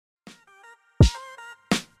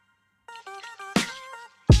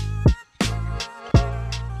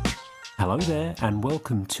Hello there, and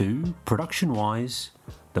welcome to Production Wise,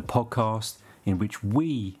 the podcast in which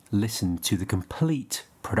we listen to the complete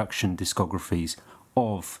production discographies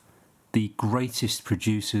of the greatest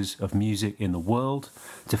producers of music in the world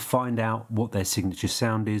to find out what their signature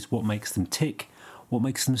sound is, what makes them tick, what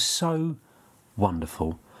makes them so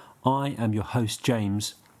wonderful. I am your host,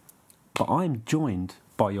 James, but I'm joined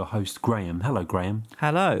by your host, Graham. Hello, Graham.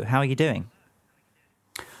 Hello, how are you doing?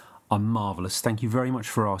 I'm marvellous. Thank you very much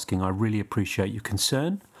for asking. I really appreciate your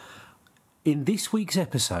concern. In this week's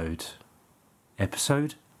episode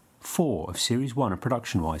 4 of Series 1 of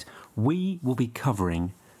Production Wise, we will be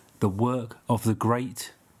covering the work of the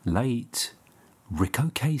great, late Ric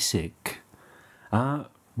Ocasek.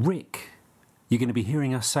 Rick, you're going to be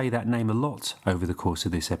hearing us say that name a lot over the course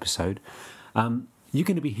of this episode. You're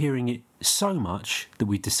going to be hearing it so much that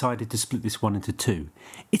we decided to split this one into two.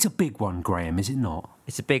 It's a big one, Graham, is it not?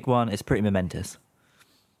 It's a big one. It's pretty momentous.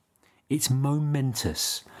 It's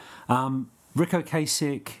momentous. Ric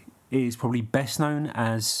Ocasek is probably best known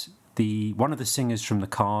as one of the singers from The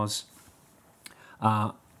Cars.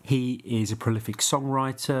 He is a prolific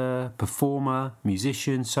songwriter, performer,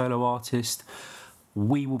 musician, solo artist.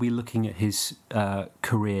 We will be looking at his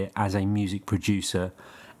career as a music producer,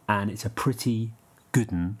 and it's a pretty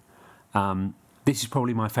good one. This is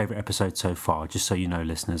probably my favourite episode so far, just so you know,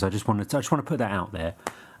 listeners. I just want to put that out there.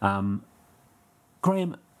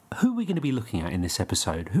 Graham, who are we going to be looking at in this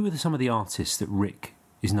episode? Who are some of the artists that Rick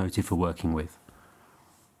is noted for working with?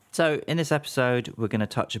 So, in this episode, we're going to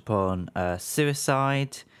touch upon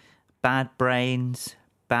Suicide, Bad Brains,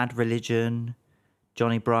 Bad Religion,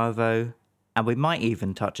 Johnny Bravo, and we might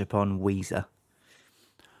even touch upon Weezer.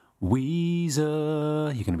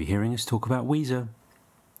 Weezer. You're going to be hearing us talk about Weezer.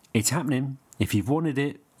 It's happening. If you've wanted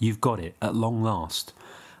it, you've got it at long last.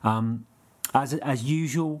 As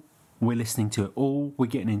usual, we're listening to it all. We're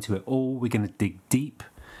getting into it all. We're going to dig deep,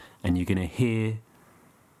 and you're going to hear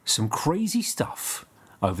some crazy stuff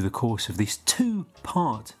over the course of this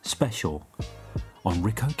 2-part special on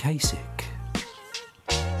Ric Ocasek.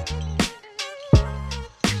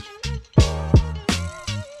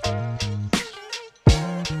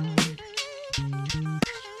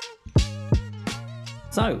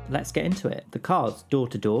 So, let's get into it. The Cars, Door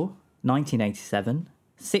to Door, 1987,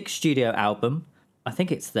 6th studio album. I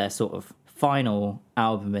think it's their sort of final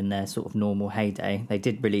album in their sort of normal heyday. They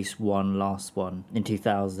did release one last one in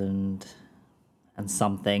 2000 and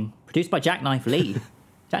something. Produced by Jackknife Lee.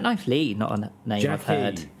 Jackknife Lee, not a name I've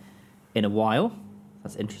heard in a while.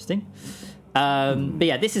 That's interesting. But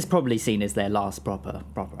yeah, this is probably seen as their last proper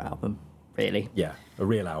album, really. Yeah, a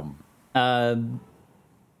real album.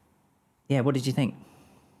 Yeah, what did you think?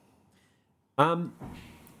 No,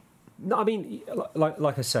 I mean,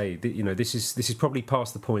 like I say, this is probably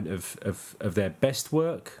past the point of their best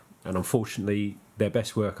work, and unfortunately, their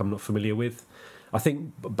best work I'm not familiar with. I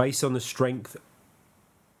think based on the strength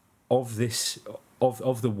of this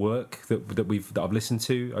of the work that I've listened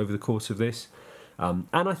to over the course of this, and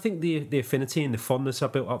I think the affinity and the fondness I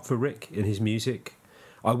built up for Rick in his music,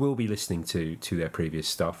 I will be listening to their previous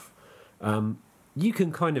stuff. You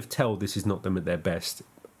can kind of tell this is not them at their best.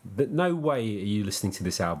 That no way are you listening to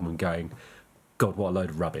this album and going, God, what a load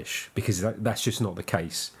of rubbish, because that's just not the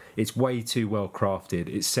case. It's way too well crafted.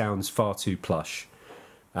 It sounds far too plush,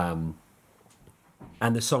 and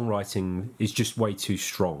the songwriting is just way too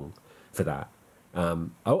strong for that.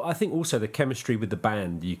 I think also the chemistry with the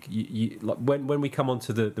band. You like when we come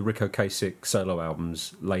onto the Ric Ocasek solo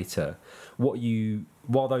albums later,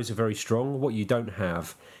 while those are very strong, what you don't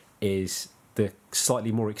have is the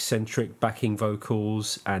slightly more eccentric backing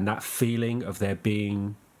vocals and that feeling of there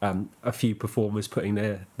being a few performers putting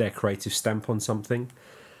their creative stamp on something.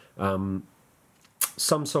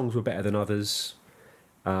 Some songs were better than others.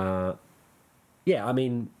 Yeah, I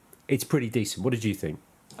mean, it's pretty decent. What did you think?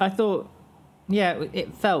 I thought, yeah,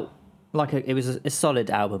 it felt like it was a solid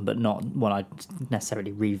album, but not one I'd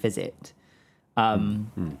necessarily revisit.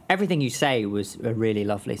 Everything You Say was a really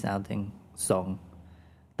lovely sounding song.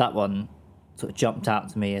 That one sort of jumped out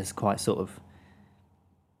to me as quite sort of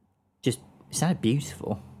just, it sounded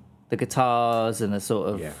beautiful. The guitars and the sort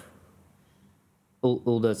of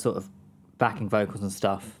all the sort of backing vocals and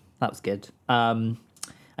stuff, that was good. And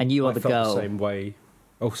You Are the Girl. I felt the same way.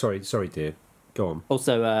 Oh, sorry, dear. Go on.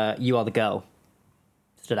 Also, You Are the Girl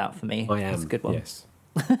stood out for me. I am. That's a good one. Yes.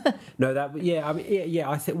 No, that. Yeah, I mean, yeah.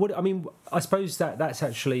 I think. What I mean, I suppose that's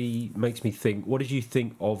actually makes me think. What did you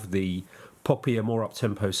think of the poppier, more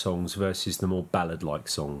up-tempo songs versus the more ballad-like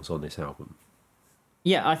songs on this album?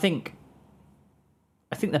 Yeah, I think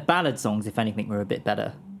the ballad songs, if anything, were a bit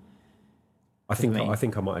better. I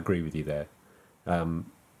think I might agree with you there.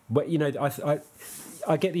 But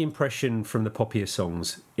I get the impression from the poppier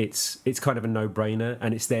songs, it's kind of a no-brainer,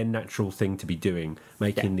 and it's their natural thing to be doing,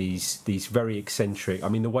 making these very eccentric. I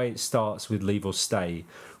mean, the way it starts with "Leave or Stay,"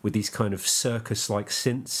 with these kind of circus-like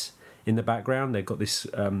synths in the background, they've got this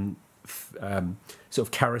sort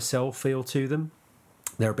of carousel feel to them.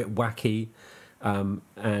 They're a bit wacky,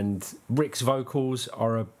 and Rick's vocals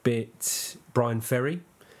are a bit Brian Ferry.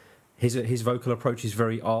 His vocal approach is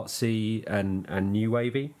very artsy and new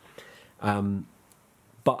wavy.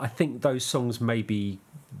 But I think those songs they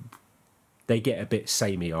get a bit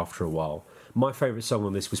samey after a while. My favourite song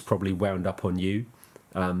on this was probably "Wound Up on You."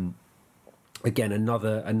 Again,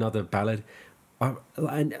 another ballad.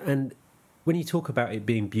 And when you talk about it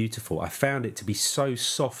being beautiful, I found it to be so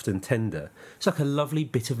soft and tender. It's like a lovely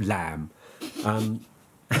bit of lamb.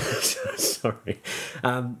 Sorry.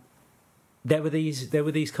 There were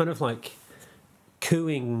these kind of like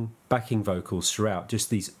cooing backing vocals throughout,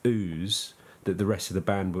 just these oohs that the rest of the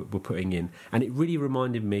band were putting in, and it really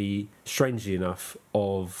reminded me, strangely enough,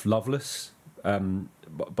 of "Loveless"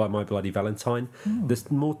 by My Bloody Valentine. The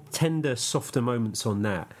more tender, softer moments on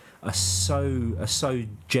that are so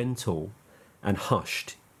gentle and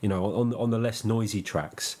hushed. On the less noisy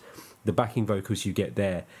tracks, the backing vocals you get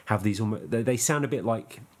there have these they sound a bit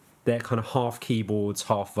like they're kind of half keyboards,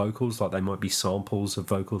 half vocals, like they might be samples of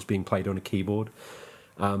vocals being played on a keyboard.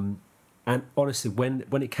 And honestly, when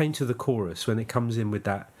it came to the chorus, when it comes in with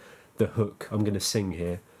the hook, I'm going to sing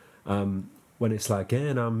here, when it's like,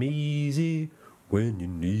 "And I'm easy when you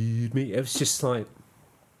need me," it was just like,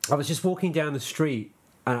 I was just walking down the street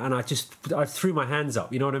and I threw my hands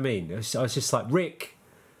up, you know what I mean? I was just like, "Rick,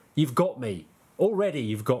 you've got me. Already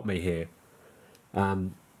you've got me here."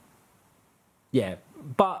 Yeah,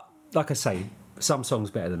 but like I say, some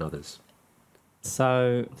songs better than others.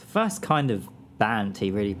 So the first kind of band he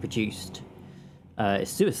really produced is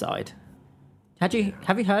Suicide. Have you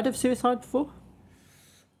heard of Suicide before?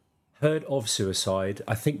 Heard of Suicide,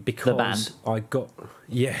 I think, because the band.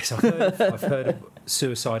 I've heard of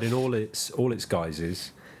Suicide in all its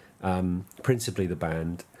guises, principally the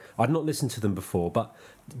band. I'd not listened to them before, but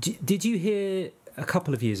did you hear a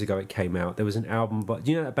couple of years ago it came out? There was an album, but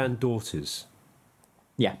do you know that band Daughters?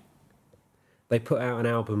 Yeah. They put out an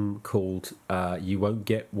album called "You Won't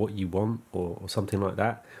Get What You Want" or something like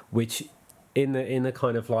that, which in the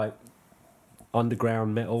kind of like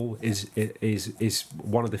underground metal is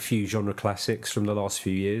one of the few genre classics from the last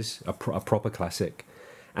few years, a proper classic.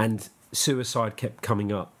 And Suicide kept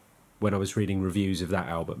coming up when I was reading reviews of that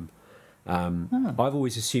album. I've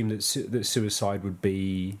always assumed that Suicide would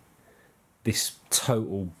be this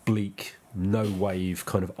total bleak, no wave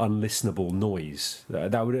kind of unlistenable noise.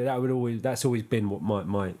 That's always been what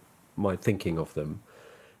my thinking of them.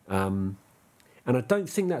 And I don't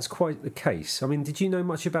think that's quite the case. I mean, did you know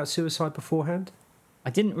much about Suicide beforehand? I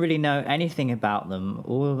didn't really know anything about them.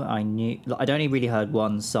 All I knew, I'd only really heard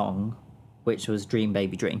one song, which was "Dream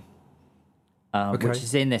Baby Dream," which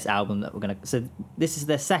is in this album that we're going to... So this is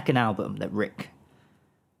their second album that Rick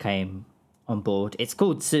came on board. It's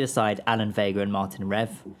called Suicide, Alan Vega and Martin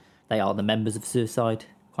Rev. They are the members of Suicide.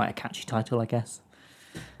 Quite a catchy title, I guess.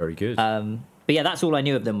 Very good. But yeah, that's all I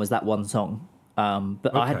knew of them was that one song.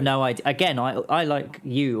 But I had no idea. Again, I like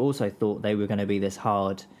you also thought they were going to be this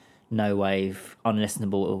hard, no wave,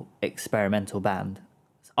 unlistenable, experimental band.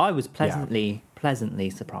 So I was pleasantly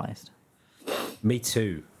surprised. Me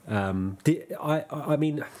too. I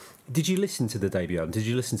mean, did you listen to the debut album? Did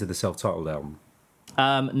you listen to the self-titled album?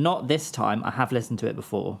 Not this time. I have listened to it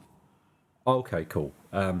before. Okay, cool.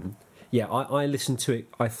 I listened to it.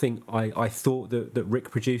 I think I thought that Rick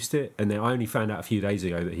produced it, and then I only found out a few days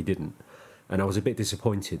ago that he didn't. And I was a bit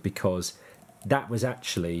disappointed because that was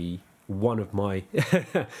actually one of my...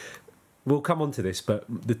 We'll come on to this, but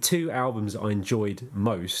the two albums I enjoyed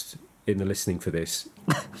most in the listening for this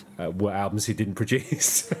were albums he didn't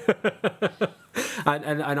produce.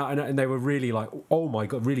 and they were really like, oh my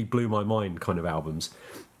God, really blew my mind kind of albums.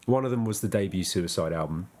 One of them was the debut Suicide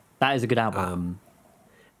album. That is a good album.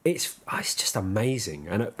 It's just amazing.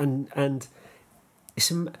 And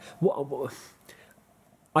it's... What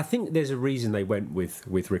I think there's a reason they went with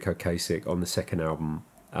Rick Ocasek on the second album.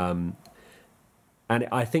 And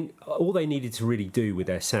I think all they needed to really do with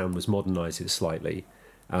their sound was modernise it slightly.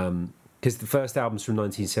 Because the first album's from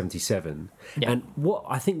 1977. Yeah. And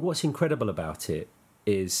what's incredible about it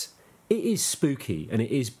is spooky and it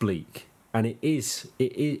is bleak. And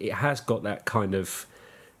it has got that kind of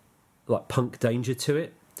like punk danger to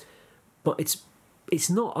it. But it's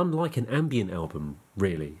not unlike an ambient album,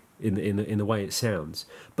 really. In the way it sounds,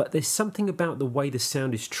 but there's something about the way the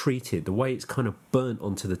sound is treated, the way it's kind of burnt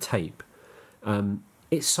onto the tape,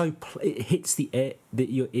 it hits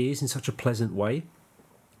your ears in such a pleasant way,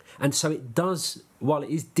 and so it does. While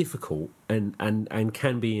it is difficult and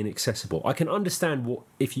can be inaccessible, I can understand what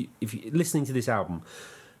if you listening to this album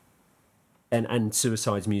and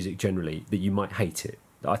Suicide's music generally, that you might hate it.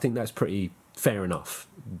 I think that's pretty fair enough,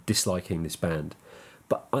 disliking this band.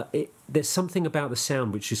 But there's something about the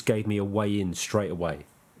sound which just gave me a way in straight away.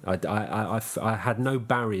 I had no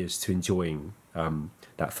barriers to enjoying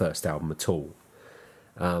that first album at all.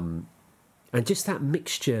 And just that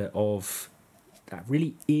mixture of that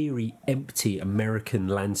really eerie, empty American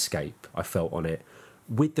landscape I felt on it,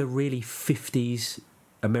 with the really 50s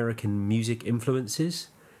American music influences.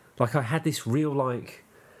 Like, I had this real, like,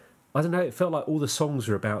 I don't know, it felt like all the songs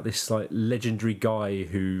were about this, like, legendary guy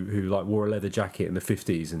who like wore a leather jacket in the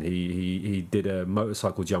 50s, and he did a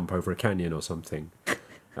motorcycle jump over a canyon or something.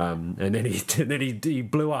 And then he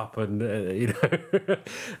blew up, and you know,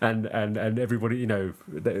 and everybody, you know,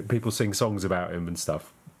 people sing songs about him and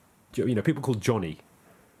stuff. You know, people called Johnny.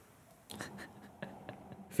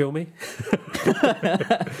 Feel me?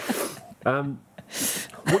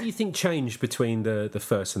 What do you think changed between the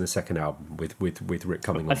first and the second album with Rick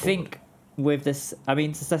coming on board? I think with this, I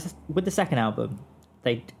mean, with the second album,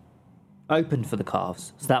 they opened for the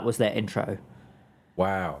Calves, so that was their intro.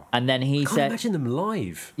 Wow. And then he said, imagine them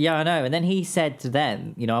live. Yeah, I know. And then he said to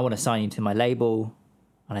them, you know, I want to sign you to my label.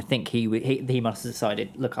 And I think he must have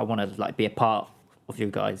decided, look, I want to like be a part of you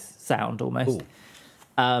guys' sound almost.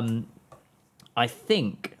 I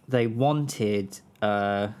think they wanted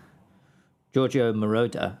Giorgio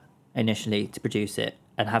Moroder initially to produce it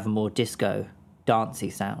and have a more disco, dancey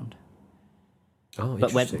sound. Oh,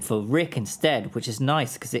 but went for Rick instead, which is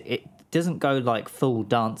nice because it doesn't go like full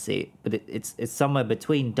dancey, but it's somewhere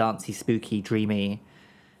between dancey, spooky, dreamy.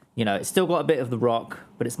 You know, it's still got a bit of the rock,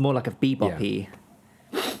 but it's more like a bebop-y.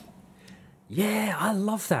 Yeah, I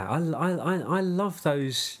love that. I love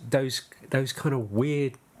those kind of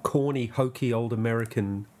weird, corny, hokey old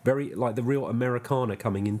American, very like the real Americana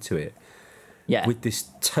coming into it. Yeah, with this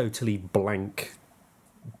totally blank,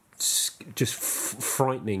 just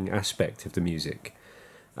frightening aspect of the music.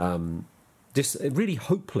 Just really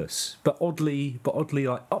hopeless, but oddly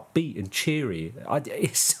like upbeat and cheery.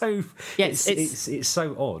 It's so it's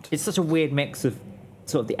so odd. It's such a weird mix of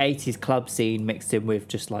sort of the 80s club scene mixed in with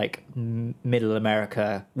just like middle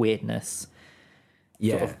America weirdness.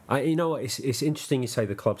 Yeah, sort of. You know what? It's interesting you say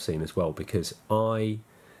the club scene as well, because when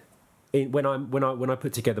I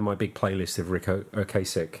put together my big playlist of Rick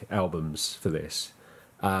Ocasek albums for this,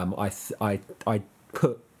 I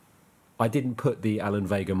didn't put the Alan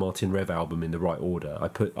Vega Martin Rev album in the right order. I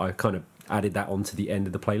kind of added that onto the end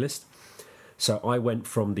of the playlist. So I went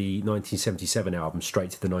from the 1977 album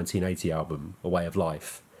straight to the 1980 album, A Way of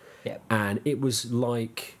Life. Yep. And it was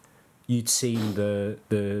like you'd seen the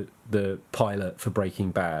pilot for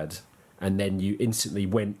Breaking Bad, and then you instantly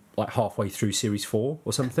went like halfway through series 4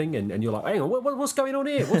 or something, and you're like, hang on, what's going on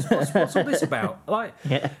here? What's all this about? Like,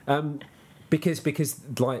 yeah. Because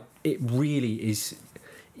like it really is.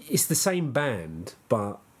 It's the same band,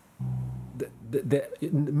 but the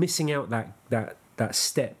missing out that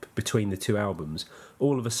step between the two albums.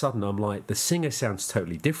 All of a sudden, I'm like, the singer sounds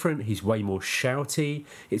totally different. He's way more shouty.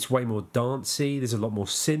 It's way more dancey. There's a lot more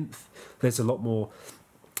synth. There's a lot more.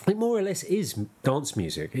 It more or less is dance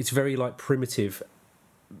music. It's very like primitive,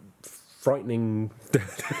 frightening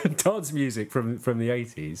dance music from the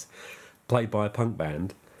 80s, played by a punk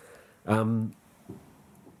band.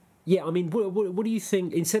 Yeah, I mean, what do you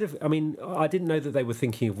think? Instead of, I mean, I didn't know that they were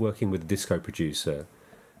thinking of working with a disco producer.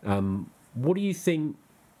 What do you think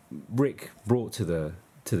Rick brought to the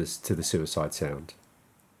Suicide sound?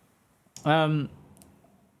 I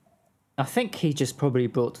think he just probably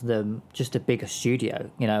brought to them just a bigger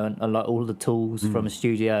studio, you know, and like all the tools from a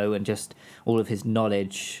studio, and just all of his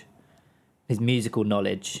knowledge, his musical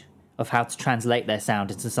knowledge of how to translate their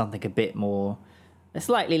sound into something a bit more,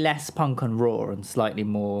 slightly less punk and raw, and slightly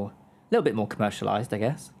more, a little bit more commercialized, I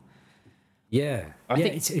guess. Yeah, I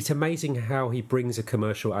think it's amazing how he brings a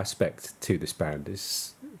commercial aspect to this band. It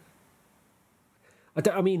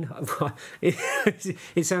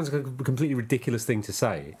sounds like a completely ridiculous thing to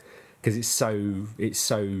say, because it's so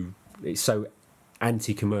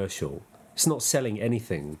anti-commercial. It's not selling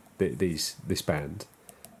anything, this band.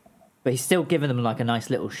 But he's still giving them like a nice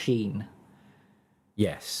little sheen.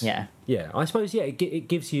 Yes. Yeah. Yeah. I suppose. Yeah. It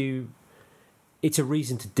gives you. It's a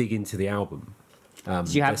reason to dig into the album. Do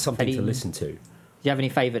you have something to listen to? Do you have any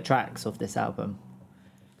favourite tracks of this album?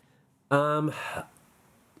 I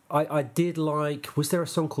did like. Was there a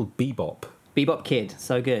song called Bebop? Bebop Kid,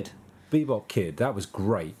 so good. Bebop Kid, that was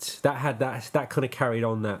great. That had that kind of carried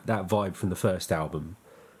on that vibe from the first album.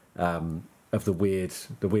 of the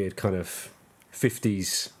weird kind of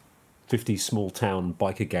 50s small town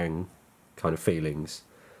biker gang kind of feelings.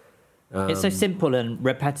 It's so simple and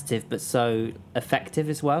repetitive, but so effective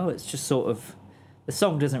as well. It's just sort of, the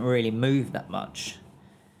song doesn't really move that much,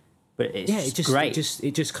 but it's great.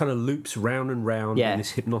 It just kind of loops round and round in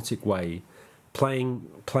this hypnotic way, playing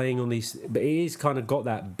on these. But it is kind of got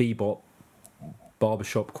that bebop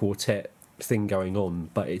barbershop quartet thing going on,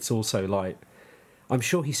 but it's also like, I'm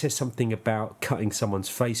sure he says something about cutting someone's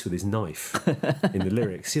face with his knife in the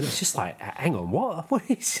lyrics. You know, it's just like, hang on, what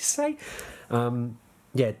did he say?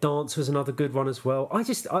 Dance was another good one as well. I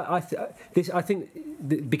think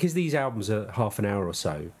because these albums are half an hour or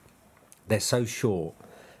so, they're so short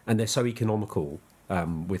and they're so economical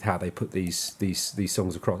with how they put these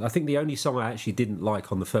songs across. I think the only song I actually didn't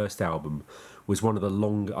like on the first album was one of the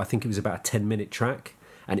long. I think it was about a 10-minute track,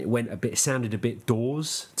 and it sounded a bit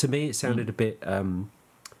Doors to me. It sounded a bit.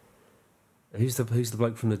 Who's the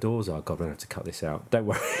bloke from the Doors? Oh God, I'm gonna have to cut this out. Don't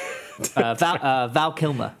worry. Val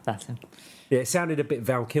Kilmer. That's him. Yeah, it sounded a bit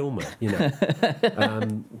Val Kilmer, you know.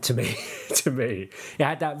 To me, it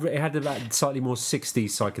had that slightly more 60s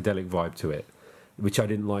psychedelic vibe to it, which I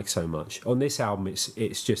didn't like so much. On this album,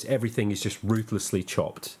 it's just everything is just ruthlessly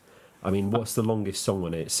chopped. I mean, what's the longest song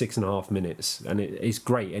on it? 6.5 minutes, and it's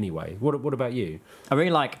great anyway. What about you? I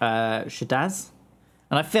really like Shadaz,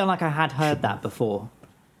 and I feel like I had heard that before.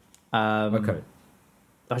 Okay.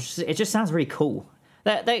 It just sounds really cool.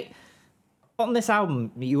 They on this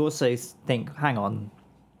album, you also think, hang on,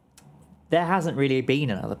 there hasn't really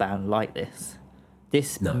been another band like this.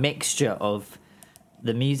 This mixture of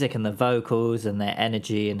the music and the vocals and their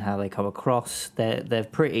energy and how they come across, they're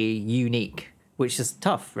pretty unique, which is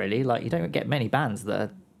tough, really. Like, you don't get many bands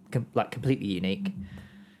that are completely unique.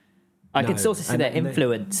 I can sort of see their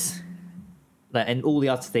influence, and all the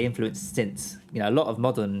artists they influenced since, a lot of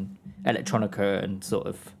modern electronica and sort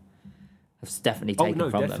of have definitely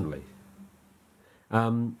taken from them.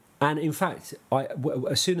 And in fact,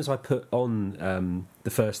 as soon as I put on the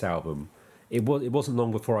first album, it wasn't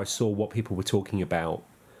long before I saw what people were talking about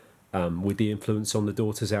with the influence on the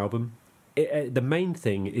Daughters album. The main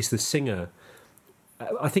thing is the singer.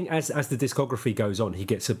 I think as the discography goes on, he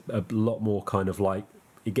gets a lot more kind of like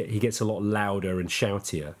he gets a lot louder and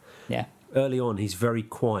shoutier. Yeah. Early on, he's very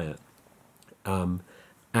quiet, and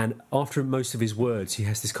after most of his words, he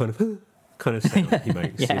has this kind of sound he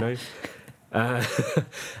makes. Yeah. You know.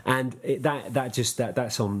 And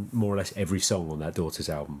that's on more or less every song on that Daughters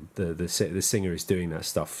album. The singer is doing that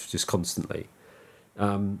stuff just constantly.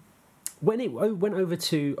 When it went over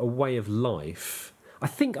to A Way of Life, I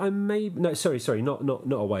think not A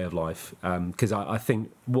Way of Life, because I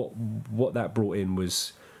think what that brought in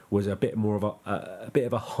was a bit more of a bit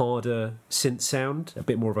of a harder synth sound, a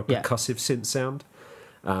bit more of a percussive synth sound.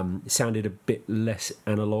 It sounded a bit less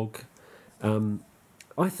analog.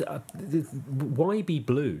 YB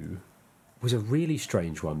Blue was a really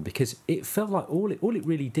strange one because it felt like all it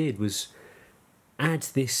really did was add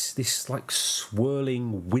this like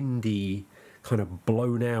swirling, windy, kind of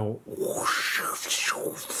blown out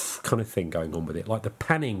kind of thing going on with it. Like the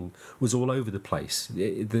panning was all over the place.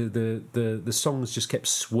 The songs just kept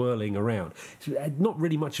swirling around. Not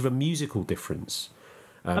really much of a musical difference.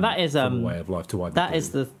 That is from Way of Life to YB that Blue.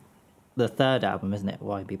 is the third album, isn't it?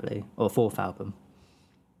 YB Blue, or fourth album.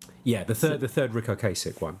 Yeah, the third Rick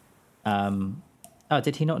Ocasek one.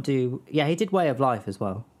 Did he not do? Yeah, he did Way of Life as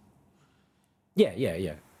well. Yeah.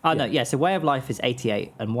 No, yeah. So Way of Life is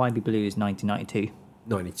 88, and YB Blue is 1992.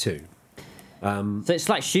 92. So it's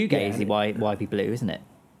like shoegazy YB Blue, isn't it?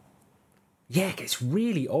 Yeah, it's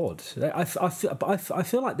really odd. I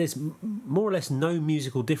feel like there's more or less no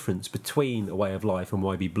musical difference between A Way of Life and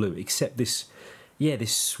YB Blue, except this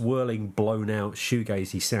swirling, blown-out,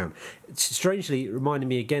 shoegazy sound. Strangely, it reminded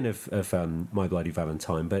me again of My Bloody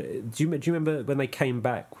Valentine. But do you remember when they came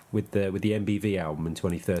back with the MBV album in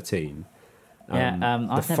 2013? I've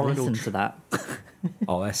never listened to that.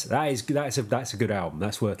 Oh, that's a good album.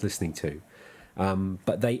 That's worth listening to.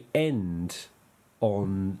 But they end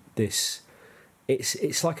on this.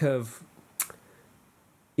 It's like there's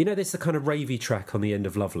the kind of ravey track on the end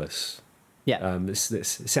of Loveless. Yeah.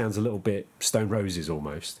 This sounds a little bit Stone Roses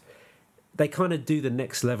almost. They kind of do the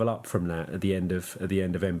next level up from that at the end of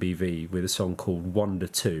MBV with a song called Wonder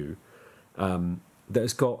 2.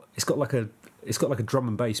 It's got like a drum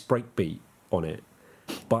and bass breakbeat on it,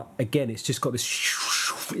 but again it's just got this.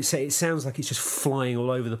 It sounds like it's just flying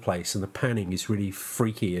all over the place, and the panning is really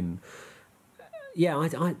freaky and. Yeah,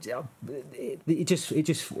 it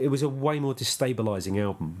was a way more destabilising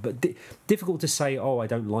album, but difficult to say. Oh, I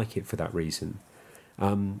don't like it for that reason.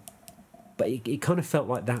 But but it kind of felt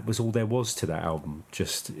like that was all there was to that album.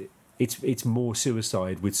 Just it's more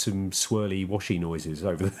Suicide with some swirly, washy noises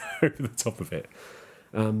over the top of it.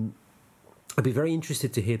 I'd be very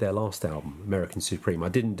interested to hear their last album, American Supreme. I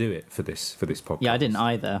didn't do it for this podcast. Yeah, I didn't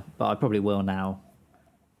either, but I probably will now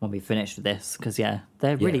when we finish with this, because they're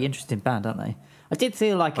a really interesting band, aren't they? I did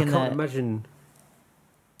feel like I can't imagine.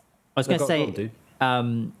 I was going to say,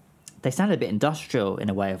 they sounded a bit industrial in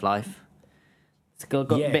A Way of Life. It's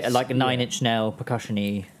got a bit of like a Nine Inch Nail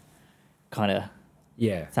percussion-y kind of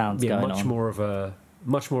sounds going much on. more of a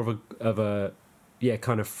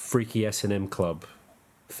kind of freaky S&M club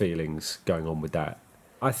feelings going on with that.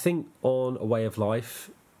 I think on A Way of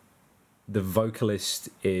Life, the vocalist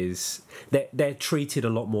is they're treated a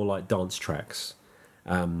lot more like dance tracks.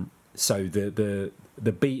 So the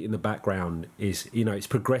beat in the background is, it's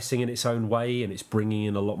progressing in its own way, and it's bringing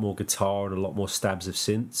in a lot more guitar and a lot more stabs of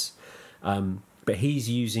synths. But he's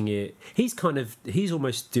using it. He's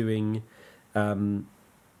almost doing a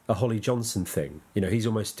Holly Johnson thing. He's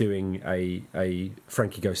almost doing a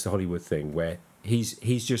Frankie Goes to Hollywood thing, where he's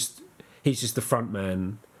just the front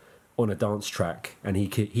man on a dance track, and he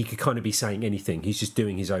could kind of be saying anything. He's just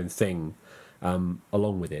doing his own thing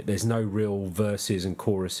along with it. There's no real verses and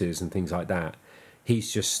choruses and things like that.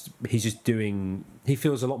 He's just doing. He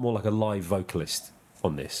feels a lot more like a live vocalist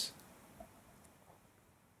on this.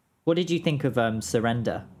 What did you think of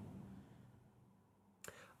Surrender?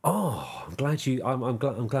 Oh, I'm glad you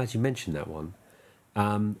mentioned that one.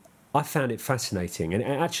 I found it fascinating, and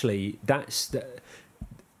actually,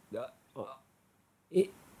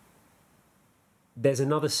 there's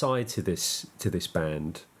another side to this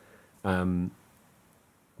band, where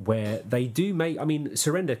they do make. I mean,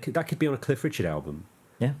 Surrender, that could be on a Cliff Richard album.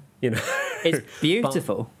 Yeah, it's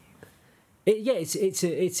beautiful.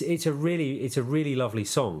 It's a really lovely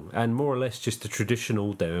song, and more or less just a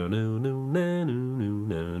traditional kind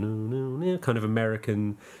of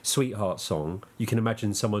American sweetheart song. You can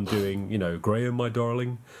imagine someone doing, "Graham, my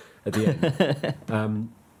darling," at the end.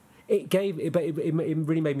 It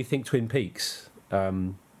really made me think Twin Peaks.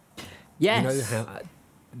 Yes, how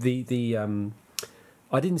the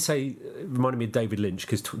I didn't say it reminded me of David Lynch,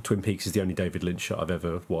 because Twin Peaks is the only David Lynch shot I've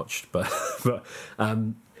ever watched, but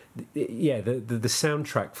the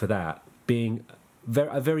soundtrack for that being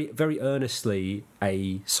very, very earnestly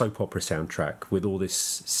a soap opera soundtrack with all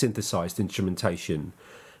this synthesized instrumentation,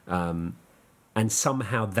 and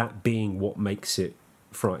somehow that being what makes it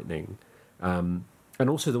frightening, and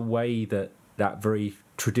also the way that very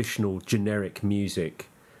traditional generic music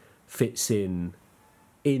fits in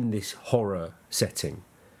this horror setting.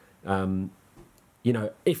 If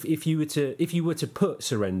you were to put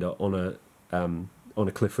Surrender on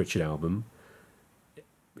a Cliff Richard album,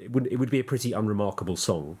 it would be a pretty unremarkable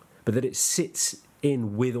song, but that it sits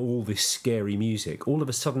in with all this scary music, all of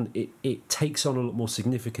a sudden it takes on a lot more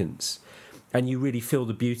significance, and you really feel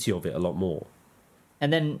the beauty of it a lot more.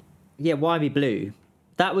 And then YB Blue,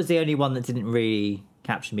 that was the only one that didn't really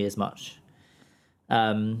capture me as much.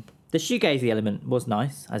 The shoegazy element was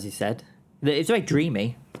nice, as you said. It's very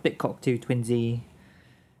dreamy, a bit Cocteau Twinsy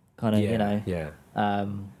kind of,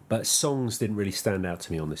 But songs didn't really stand out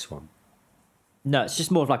to me on this one. No, it's just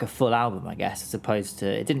more of like a full album, I guess, as opposed to...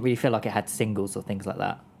 It didn't really feel like it had singles or things like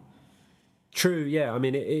that. True, yeah. I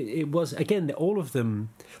mean, it was... Again, all of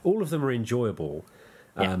them are enjoyable.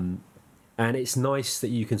 And it's nice that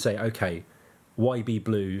you can say, okay, YB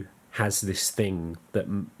Blue has this thing that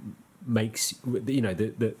makes...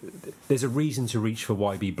 there's a reason to reach for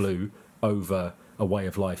YB Blue over A Way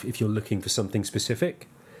of Life if you're looking for something specific.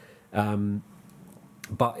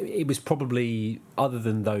 But it was probably, other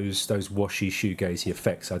than those washy shoegazy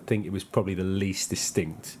effects, I think it was probably the least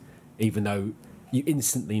distinct, even though you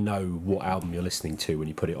instantly know what album you're listening to when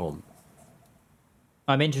you put it on.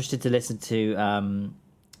 I'm interested to listen to...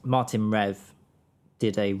 Martin Rev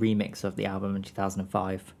did a remix of the album in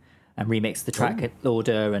 2005 and remixed the track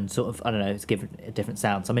order and sort of, I don't know, it's given a different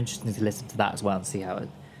sound. So I'm interested to listen to that as well and see how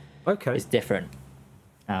it's different.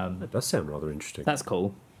 That does sound rather interesting. That's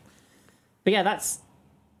cool. But yeah, that's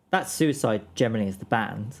Suicide generally as the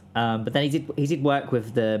band. But then he did work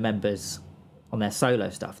with the members on their solo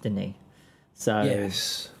stuff, didn't he? So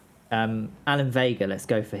yes. Alan Vega, let's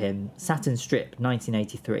go for him. Saturn Strip,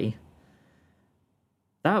 1983.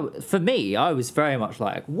 That, for me, I was very much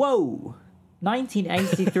like, whoa,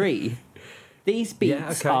 1983. These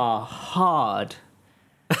beats are hard.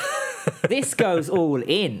 This goes all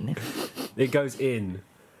in. It goes in.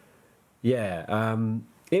 Yeah.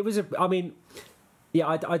 It was I'm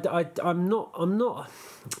not.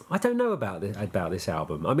 I don't know about this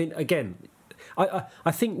album. I mean, again,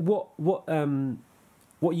 I think what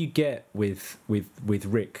what you get with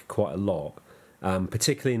Rick quite a lot,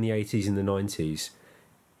 particularly in the 80s and the 90s.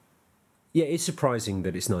 Yeah, it's surprising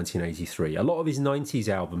that it's 1983. A lot of his 90s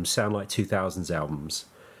albums sound like 2000s albums.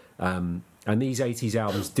 And these 80s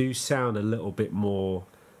albums do sound a little bit more,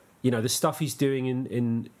 the stuff he's doing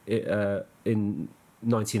in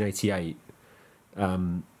 1988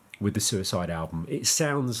 with the Suicide album. It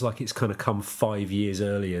sounds like it's kind of come 5 years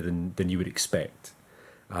earlier than you would expect.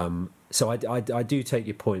 So I do take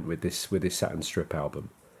your point with this Saturn Strip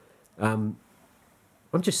album. I'm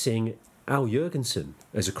just seeing Al Jurgensen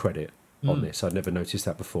as a credit on this. I'd never noticed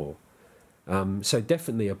that before. So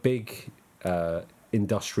definitely a big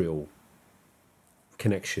industrial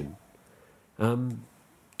connection.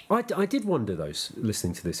 I did wonder, though,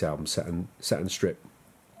 listening to this album, Saturn Strip,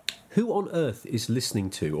 who on earth is listening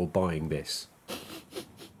to or buying this?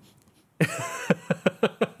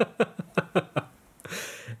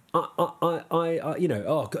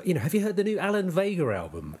 Have you heard the new Alan Vega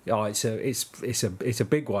album? Oh, it's a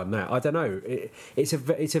big one. Now I don't know. It's a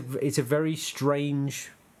very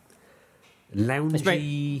strange,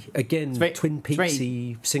 loungy, Twin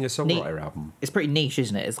Peaksy singer-songwriter album. It's pretty niche,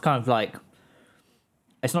 isn't it? It's kind of like,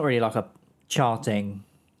 it's not really like a charting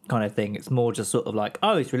kind of thing. It's more just sort of like,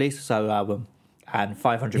 oh, he's released a solo album, and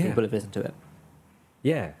 500 people have listened to it.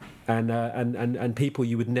 Yeah, and people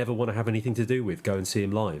you would never want to have anything to do with go and see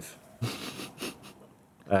him live.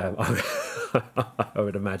 I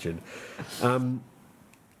would imagine.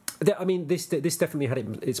 This definitely had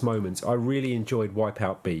its moments. I really enjoyed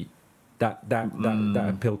Wipeout Beat. That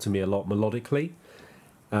appealed to me a lot melodically.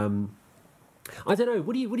 I don't know.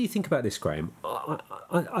 What do you think about this, Graham?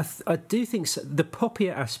 I do think the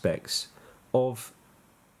poppier aspects of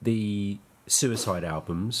the Suicide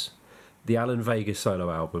albums, the Alan Vega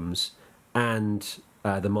solo albums, and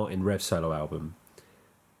the Martin Rev solo album,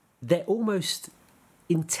 they're almost,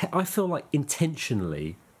 I feel like,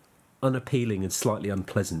 intentionally unappealing and slightly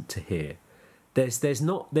unpleasant to hear. They're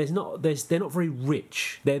not very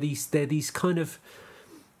rich. They're these kind of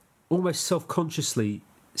almost self-consciously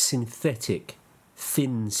synthetic,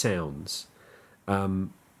 thin sounds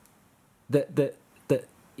that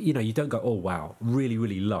you don't go, oh wow, really,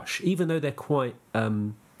 really lush, even though they're quite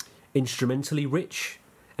instrumentally rich,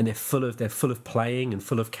 and they're full of playing and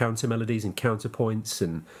full of counter melodies and counterpoints,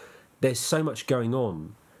 and there's so much going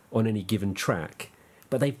on any given track.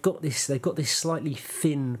 But they've got this slightly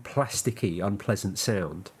thin, plasticky, unpleasant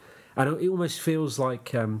sound, and it almost feels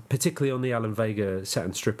like, particularly on the Alan Vega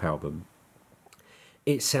Saturn Strip album,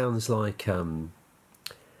 it sounds like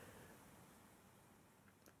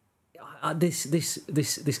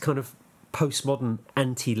this kind of postmodern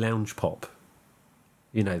anti-lounge pop.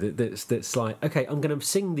 That's like, okay, I'm going to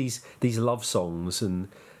sing these love songs, and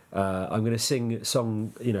I'm going to sing a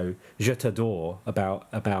song, Je t'adore,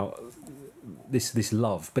 about this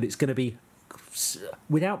love, but it's going to be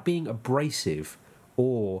without being abrasive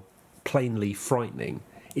or plainly frightening.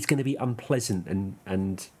 It's going to be unpleasant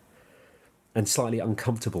and slightly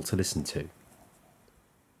uncomfortable to listen to.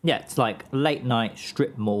 Yeah, it's like late night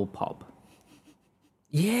strip mall pop.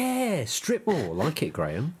 Yeah, strip mall. I like it,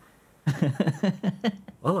 Graham. I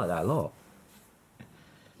like that a lot.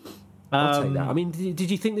 I'll take that. I mean, did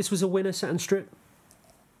you think this was a winner, Saturn Strip?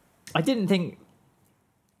 I didn't think...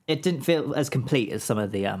 It didn't feel as complete as some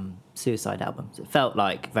of the Suicide albums. It felt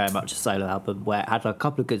like very much a solo album where it had a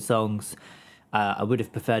couple of good songs. I would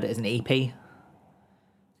have preferred it as an EP.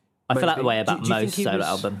 I feel that way about most solo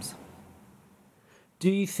albums.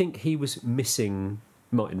 Do you think he was missing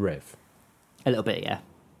Martin Rev? A little bit, yeah.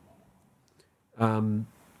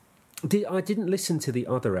 I didn't listen to the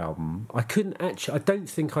other album. I don't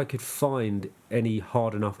think I could find any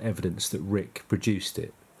hard enough evidence that Rick produced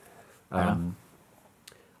it.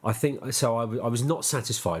 I think so. I was not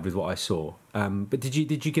satisfied with what I saw. But did you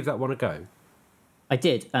give that one a go? I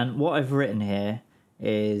did, and what I've written here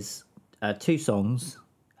is 2 songs.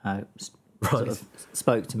 Sort of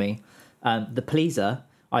spoke to me. The Pleaser,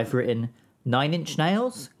 I've written 9 Inch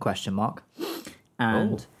Nails ?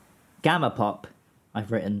 And Gamma Pop,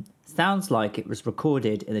 I've written sounds like it was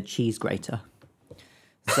recorded in a cheese grater.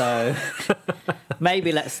 So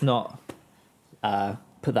maybe let's not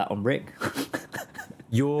put that on Rick.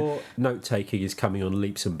 Your note-taking is coming on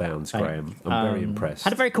leaps and bounds, Graham. I'm very impressed.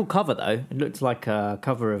 Had a very cool cover, though. It looked like a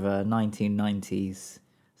cover of a 1990s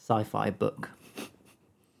sci-fi book.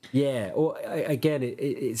 Yeah, or again,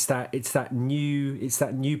 it's that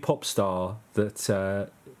new pop star that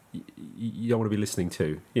you don't want to be listening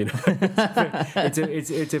to.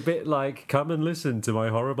 It's a bit like, come and listen to my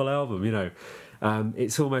horrible album.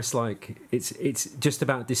 It's almost like it's just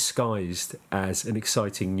about disguised as an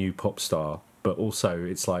exciting new pop star but also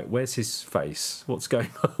it's like, where's his face? What's going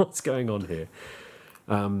on? What's going on here?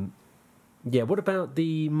 Yeah, what about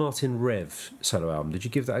the Martin Rev solo album? Did you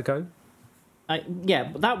give that a go?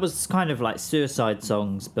 Yeah, that was kind of like Suicide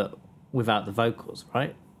songs, but without the vocals,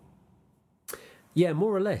 right? Yeah,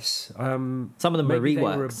 more or less. Some of them were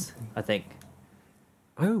reworks, I think.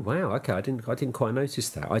 Oh wow! Okay, I didn't quite notice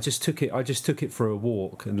that. I just took it for a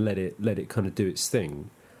walk and let it kind of do its thing.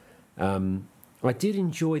 I did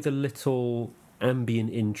enjoy the little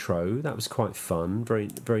ambient intro. That was quite fun. Very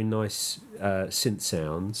very nice synth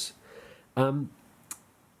sounds. And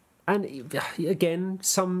again,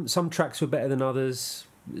 some tracks were better than others.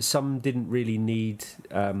 Some didn't really need.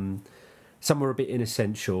 Some were a bit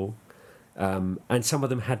inessential, and some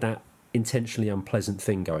of them had that intentionally unpleasant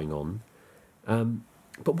thing going on.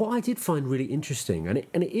 But what I did find really interesting, and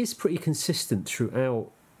it is pretty consistent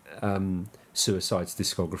throughout Suicide's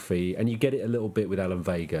discography, and you get it a little bit with Alan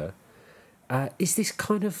Vega, is this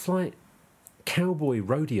kind of like cowboy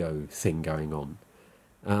rodeo thing going on.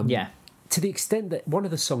 Yeah. To the extent that one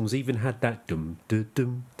of the songs even had that dum dum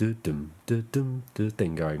dum dum dum dum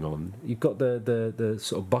thing going on. You've got the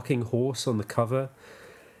sort of bucking horse on the cover.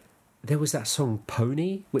 There was that song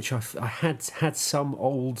Pony, which I had some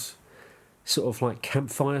old sort of like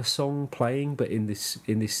campfire song playing, but in this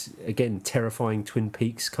again terrifying Twin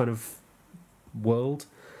Peaks kind of world.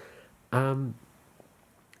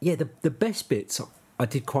 Yeah, the best bits I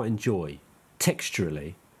did quite enjoy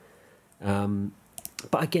texturally,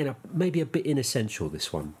 but again maybe a bit inessential,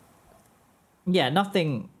 this one. Yeah,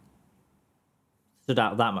 nothing stood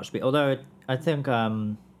out that much. Although I think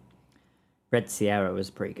Red Sierra was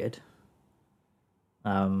pretty good.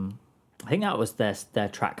 I think that was their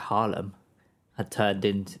track Harlem had turned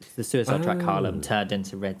into the Suicide track Harlem turned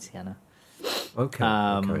into Red Sienna. Okay.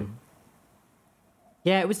 Okay.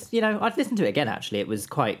 Yeah, it was. I'd listen to it again. Actually, it was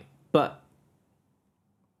quite. But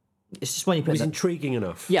it's just when you put it was intriguing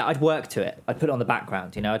enough. Yeah, I'd work to it. I'd put it on the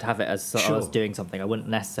background. I'd have it as I was Sure. doing something. I wouldn't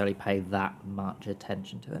necessarily pay that much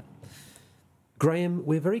attention to it. Graham,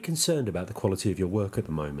 we're very concerned about the quality of your work at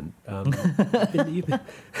the moment.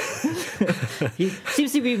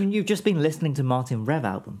 Seems to be you've just been listening to Martin Rev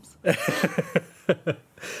albums.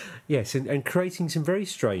 Yes, and creating some very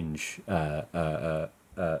strange shop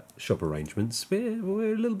arrangements.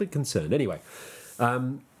 We're a little bit concerned. Anyway,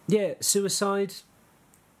 yeah, Suicide,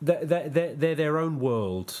 they're their own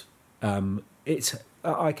world.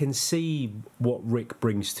 I can see what Rick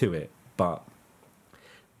brings to it, but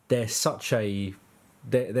they're such an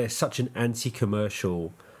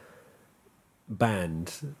anti-commercial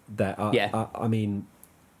band that I mean,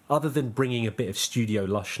 other than bringing a bit of studio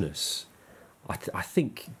lushness, I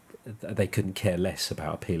think they couldn't care less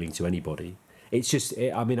about appealing to anybody. It's just,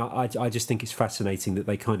 I just think it's fascinating that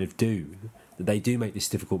they do make this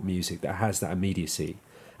difficult music that has that immediacy,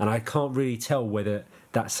 and I can't really tell whether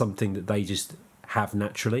that's something that they just have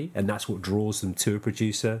naturally, and that's what draws them to a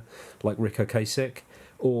producer like Rick Ocasek,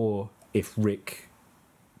 or if Rick,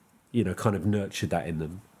 kind of nurtured that in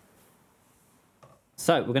them.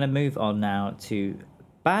 So we're going to move on now to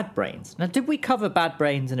Bad Brains. Now, did we cover Bad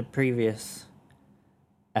Brains in a previous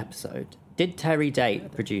episode? Did Terry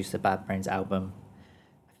Date produce a Bad Brains album?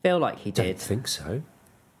 I feel like he did. I don't think so.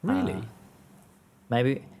 Really?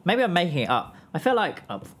 Maybe I'm making it up. I feel like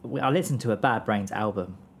I listened to a Bad Brains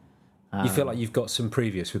album. You feel like you've got some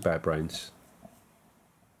previous with Bad Brains?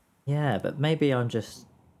 Yeah, but maybe I'm just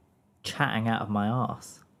chatting out of my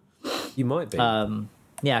arse. You might be.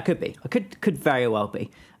 Yeah, I could be. I could very well be.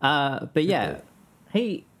 But yeah,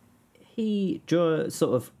 he sort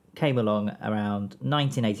of came along around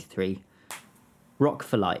 1983. Rock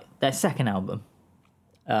for Light, their second album.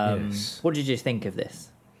 Yes. What did you think of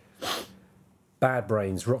this? Bad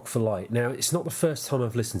Brains, Rock for Light. Now, it's not the first time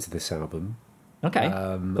I've listened to this album. Okay,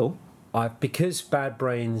 cool. Because Bad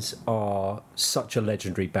Brains are such a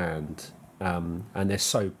legendary band, and they're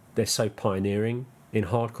so pioneering in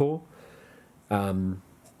hardcore. They,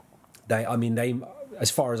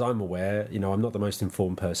 as far as I'm aware, I'm not the most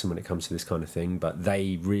informed person when it comes to this kind of thing, but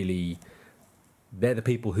they're the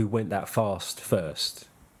people who went that fast first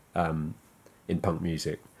in punk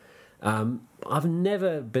music. I've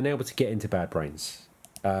never been able to get into Bad Brains.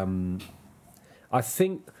 I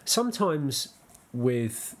think sometimes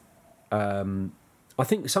with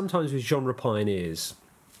genre pioneers,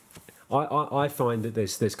 I find that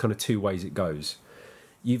there's kind of two ways it goes.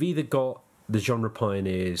 You've either got the genre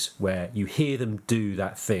pioneers where you hear them do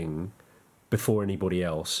that thing before anybody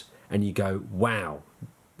else, and you go, wow,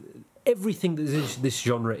 everything that this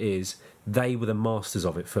genre is, they were the masters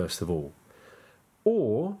of it first of all.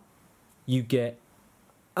 Or you get,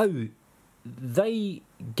 they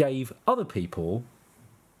gave other people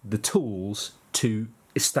the tools to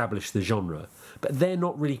establish the genre, but they're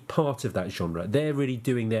not really part of that genre. They're really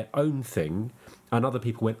doing their own thing, and other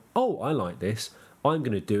people went, oh, I like this, I'm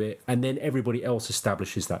going to do it, and then everybody else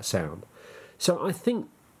establishes that sound. So I think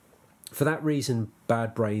for that reason,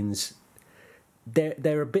 Bad Brains,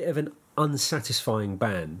 they're a bit of an unsatisfying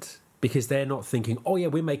band, because they're not thinking, oh yeah,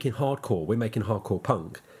 we're making hardcore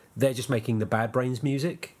punk. They're just making the Bad Brains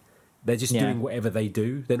music. They're just doing whatever they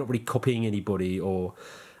do. They're not really copying anybody, or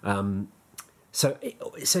so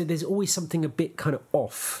there's always something a bit kind of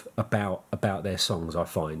off about their songs, I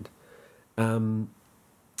find.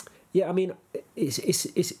 Yeah, I mean,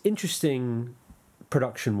 it's interesting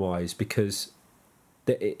production wise, because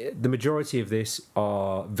the majority of this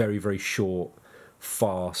are very, very short,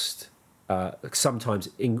 fast, sometimes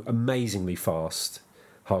amazingly fast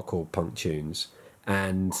hardcore punk tunes,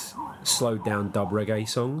 and slowed down dub reggae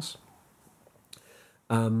songs.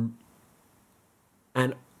 And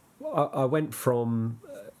I went from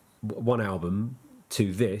one album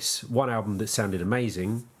to this, one album that sounded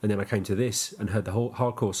amazing, and then I came to this and heard the whole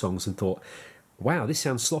hardcore songs and thought, wow, this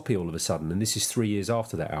sounds sloppy all of a sudden, and this is 3 years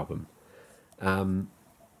after that album.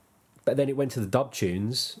 But then it went to the dub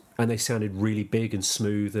tunes, and they sounded really big and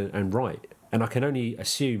smooth and right. And I can only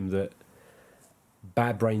assume that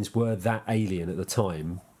Bad Brains were that alien at the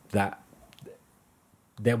time that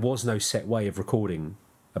there was no set way of recording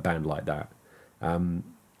a band like that.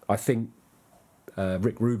 I think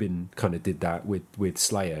Rick Rubin kind of did that with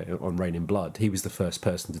Slayer on Rain in Blood. He was the first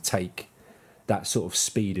person to take that sort of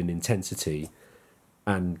speed and intensity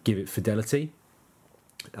and give it fidelity.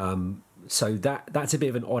 So that's a bit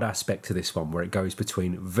of an odd aspect to this one, where it goes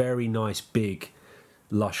between very nice, big,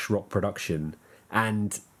 lush rock production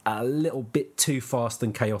and a little bit too fast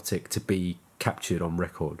and chaotic to be captured on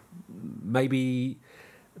record. Maybe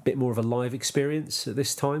a bit more of a live experience at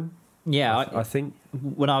this time. Yeah, I think.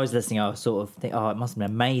 When I was listening, I was sort of thinking, it must have been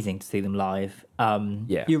amazing to see them live.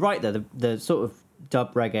 Yeah. You're right, though. The sort of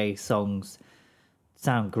dub reggae songs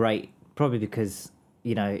sound great, probably because,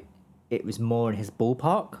 it was more in his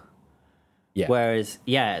ballpark. Yeah. Whereas,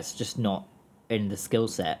 it's just not in the skill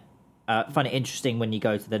set. I find it interesting when you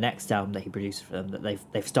go to the next album that he produced for them, that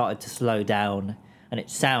they've started to slow down, and it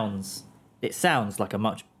sounds like a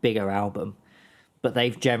much bigger album. But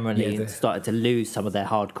they've generally started to lose some of their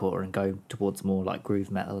hardcore and go towards more like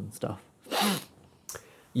groove metal and stuff.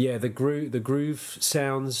 Yeah, the groove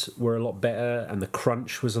sounds were a lot better, and the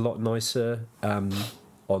crunch was a lot nicer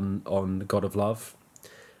on God of Love.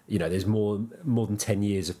 There's more than 10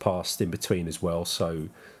 years have passed in between as well, so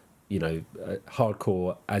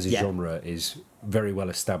hardcore as a genre is very well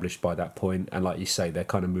established by that point, and like you say, they're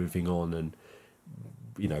kind of moving on and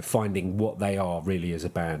finding what they are really as a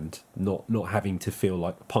band, not having to feel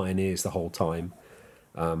like pioneers the whole time.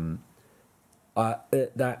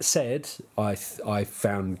 That said, I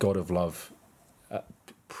found God of Love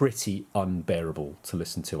pretty unbearable to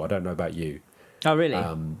listen to. I don't know about you. Oh, really?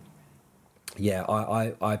 Yeah,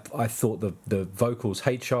 I thought the vocals,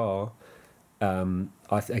 HR.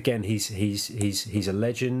 Again, he's a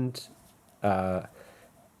legend,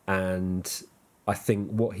 and I think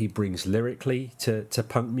what he brings lyrically to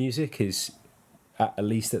punk music is, at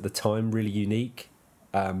least at the time, really unique.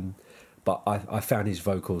 But I found his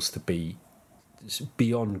vocals to be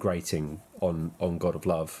beyond grating on God of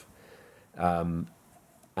Love,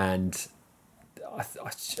 and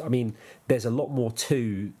I mean, there's a lot more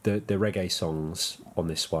to the reggae songs on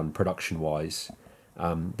this one, production wise.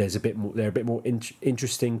 They're a bit more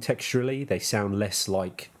interesting texturally. They sound less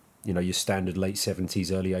like your standard late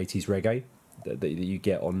 70s, early 80s reggae that you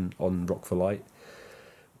get on Rock for Light.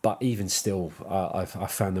 But even still, I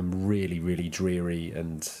found them really, really dreary.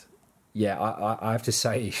 And yeah, I have to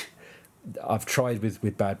say, I've tried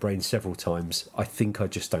with Bad Brains several times. I think I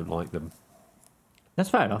just don't like them. That's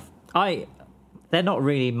fair enough. They're not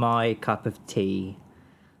really my cup of tea.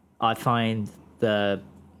 I find the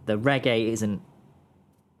reggae isn't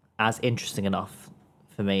as interesting enough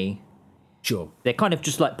for me. Sure. They're kind of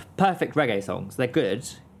just like perfect reggae songs. They're good,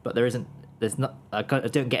 but I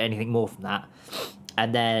don't get anything more from that.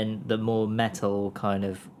 And then the more metal kind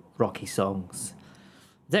of rocky songs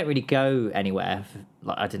don't really go anywhere.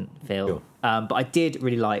 Like, I didn't feel. Sure. But I did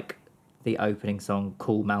really like the opening song,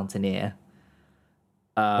 Cool Mountaineer.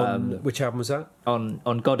 On which album was that?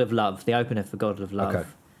 On God of Love, the opener for God of Love. Okay.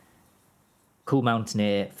 Cool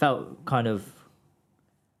Mountaineer felt kind of.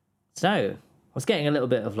 So I was getting a little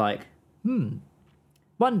bit of like,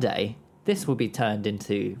 one day this will be turned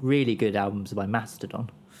into really good albums by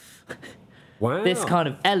Mastodon. Wow. This kind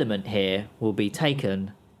of element here will be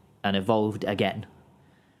taken and evolved again.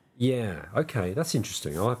 Yeah, okay, that's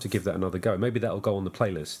interesting. I'll have to give that another go. Maybe that'll go on the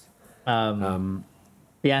playlist.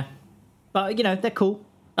 Yeah, but they're cool.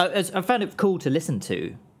 I found it cool to listen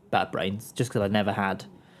to Bad Brains just because I never had.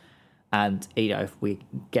 And if we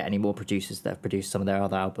get any more producers that have produced some of their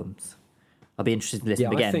other albums, I'll be interested to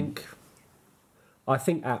listen again. I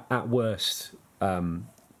think at worst,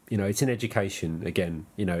 it's an education again.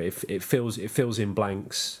 If it fills in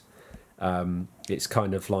blanks. It's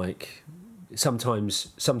kind of like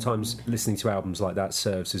sometimes listening to albums like that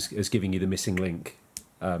serves as giving you the missing link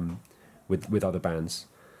with other bands.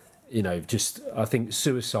 I think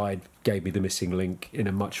Suicide gave me the missing link in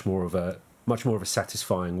a much more of a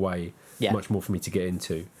satisfying way. Yeah. Much more for me to get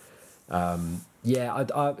into. I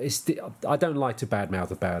don't like to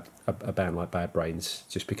badmouth a band like Bad Brains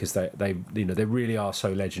just because they really are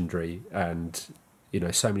so legendary and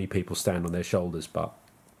so many people stand on their shoulders, but.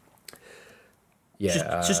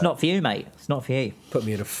 Yeah, it's just not for you, mate. It's not for you. Put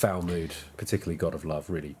me in a foul mood, particularly God of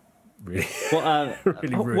Love. Really. Well,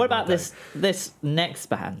 really what about this next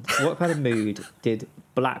band? What kind of mood did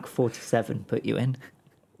Black 47 put you in?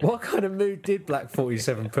 What kind of mood did Black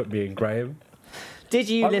 47 put me in, Graham? Did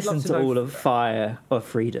you listen to all of Fire of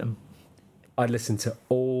Freedom? I listened to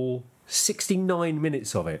all 69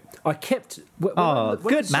 minutes of it. I kept... When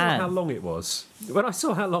good man. How long it was, when I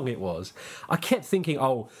saw how long it was, I kept thinking,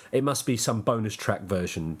 it must be some bonus track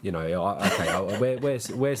version. Where's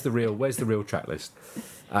the real track list?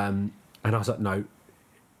 And I was like, no,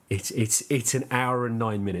 it's an hour and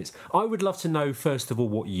 9 minutes. I would love to know, first of all,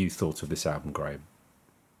 what you thought of this album, Graham.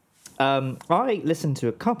 I listened to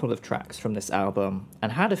a couple of tracks from this album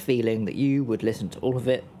and had a feeling that you would listen to all of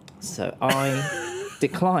it, so I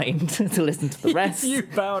declined to listen to the rest. You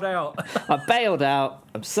bowed out. I bailed out.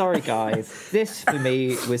 I'm sorry, guys. This, for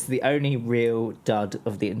me, was the only real dud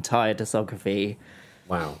of the entire discography.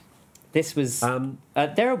 Wow. This was...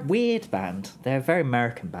 they're a weird band. They're a very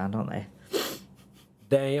American band, aren't they?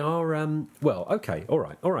 They are... okay, all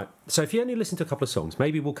right. So if you only listen to a couple of songs,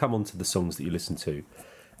 maybe we'll come on to the songs that you listen to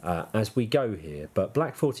as we go here. But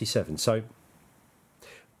Black 47, so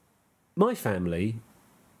my family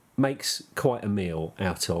makes quite a meal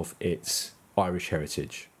out of its Irish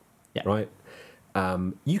heritage, yeah. Right?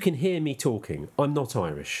 You can hear me talking. I'm not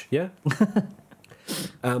Irish, yeah?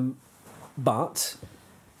 But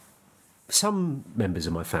some members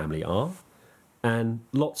of my family are, and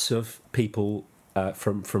lots of people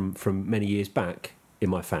from many years back in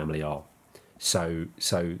my family are. So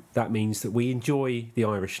that means that we enjoy the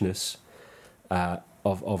Irishness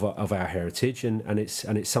of our heritage, and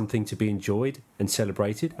it's something to be enjoyed and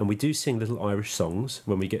celebrated. And we do sing little Irish songs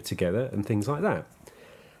when we get together and things like that.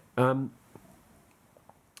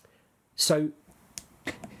 So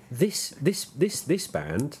this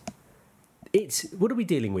band, it's what are we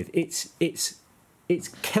dealing with? It's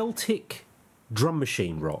Celtic drum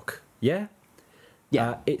machine rock, yeah.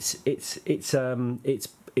 Yeah, it's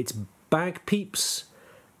bagpipes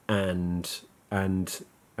and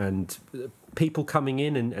people coming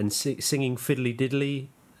in and singing fiddly diddly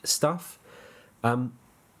stuff. And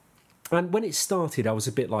when it started, I was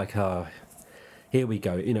a bit like, here we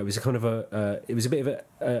go. It was a kind of it was a bit of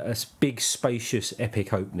a big, spacious,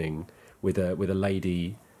 epic opening with a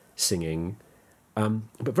lady singing.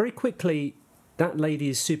 But very quickly, that lady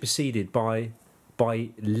is superseded by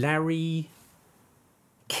Larry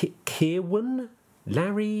Kirwan.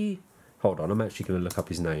 Larry... Hold on, I'm actually going to look up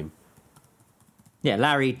his name. Yeah,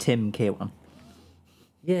 Larry Tim Kirwan.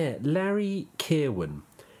 Yeah, Larry Kirwan.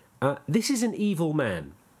 This is an evil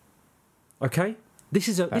man. Okay? This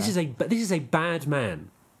is a bad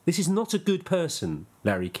man. This is not a good person,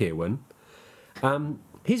 Larry Kirwan.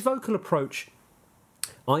 His vocal approach,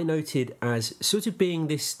 I noted as sort of being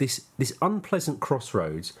this unpleasant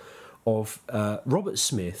crossroads of Robert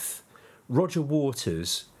Smith, Roger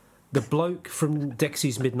Waters, the bloke from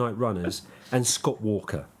Dexy's Midnight Runners, and Scott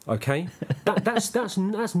Walker. Okay, that's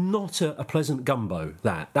not a pleasant gumbo.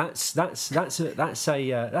 That's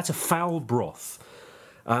a foul broth.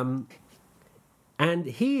 And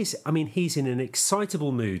he's in an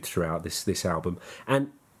excitable mood throughout this album,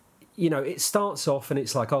 and it starts off and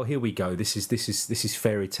it's like, oh, here we go. This is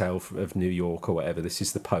Fairy Tale of New York or whatever. This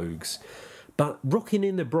is the Pogues, but Rockin'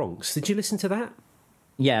 in the Bronx. Did you listen to that?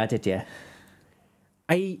 Yeah, I did. Yeah.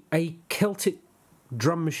 A Celtic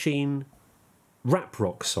drum machine rap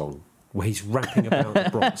rock song where he's rapping about the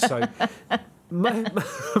Bronx. So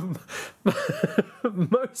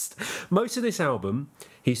most of this album,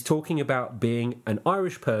 he's talking about being an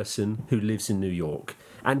Irish person who lives in New York,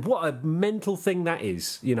 and what a mental thing that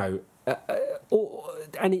is.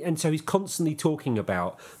 and so he's constantly talking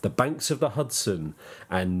about the banks of the Hudson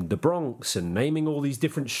and the Bronx and naming all these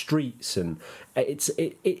different streets, and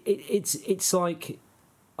it's like,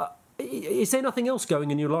 is there nothing else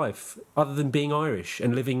going in your life other than being Irish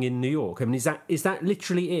and living in New York? I mean, is that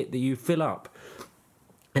literally it, that you fill up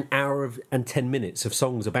an hour and 10 minutes of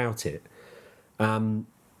songs about it?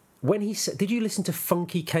 When he said, did you listen to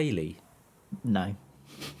Funky Kaylee? No.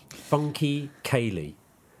 Funky Kaylee.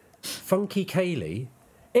 Funky Kaylee.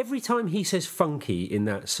 Every time he says funky in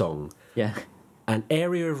that song, Yeah. an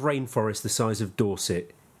area of rainforest the size of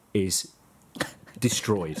Dorset is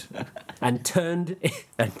destroyed and turned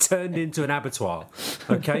into an abattoir.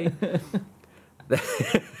 Okay.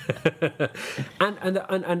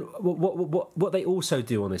 and what they also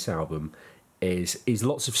do on this album is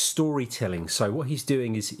lots of storytelling. So what he's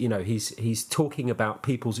doing is, he's talking about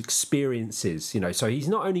people's experiences. So he's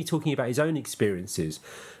not only talking about his own experiences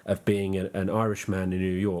of being an Irishman in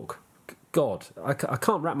New York. God, I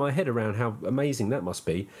can't wrap my head around how amazing that must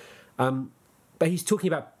be. But he's talking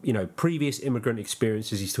about, previous immigrant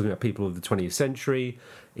experiences. He's talking about people of the 20th century.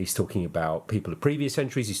 He's talking about people of previous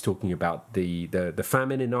centuries. He's talking about the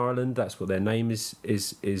famine in Ireland. That's what their name is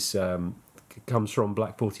comes from,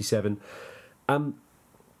 Black 47. And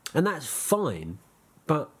that's fine,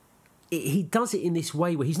 but he does it in this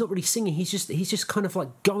way where he's not really singing. He's just kind of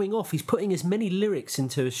like going off. He's putting as many lyrics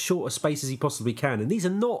into as short a space as he possibly can. And these are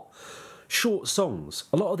not short songs.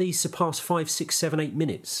 A lot of these surpass 5, 6, 7, 8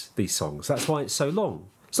 minutes, these songs. That's why it's so long.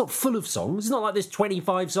 It's not full of songs. It's not like there's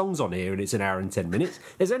 25 songs on here and it's an hour and 10 minutes.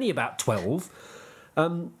 There's only about 12.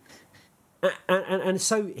 And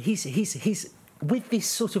so he's with this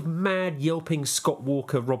sort of mad, yelping Scott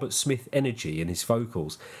Walker, Robert Smith energy in his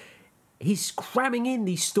vocals. He's cramming in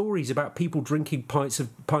these stories about people drinking pints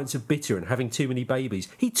of bitter and having too many babies.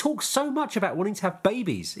 He talks so much about wanting to have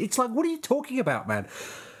babies. It's like, what are you talking about, man?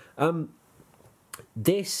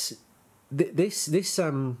 There's the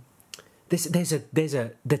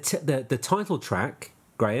title track,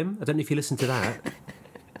 Graham. I don't know if you listened to that.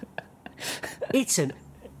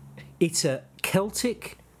 It's a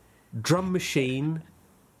Celtic drum machine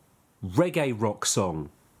reggae rock song.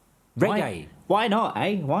 Reggae. Why not,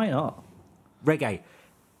 eh? Why not? Reggae,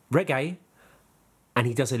 and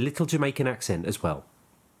he does a little Jamaican accent as well.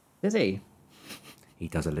 Does he? He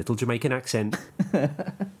does a little Jamaican accent.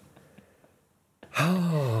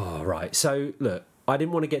 Oh, right. So, look, I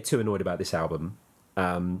didn't want to get too annoyed about this album.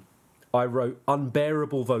 I wrote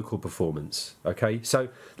unbearable vocal performance. Okay, so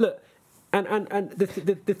look, and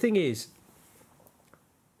the thing is,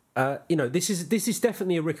 this is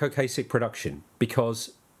definitely a Rick Ocasek production,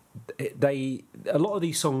 because a lot of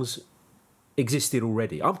these songs existed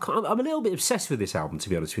already. I'm a little bit obsessed with this album, to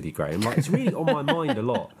be honest with you, Graham. Like, it's really on my mind a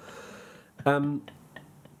lot. And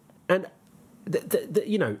I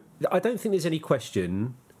don't think there's any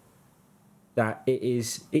question that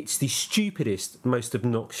it's the stupidest, most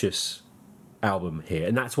obnoxious album here,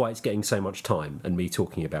 and that's why it's getting so much time and me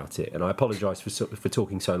talking about it. And I apologise for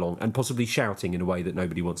talking so long and possibly shouting in a way that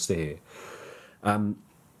nobody wants to hear.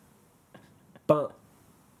 But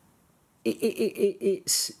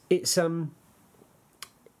it's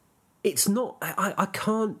not. I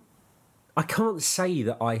can't say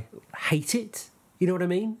that I hate it. You know what I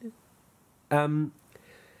mean?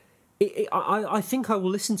 I think I will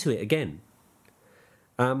listen to it again.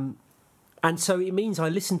 And so it means I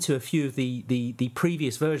listened to a few of the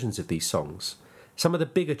previous versions of these songs. Some of the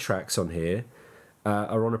bigger tracks on here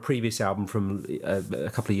are on a previous album from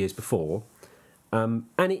a couple of years before. And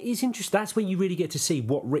it is interesting. That's when you really get to see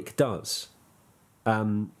what Rick does.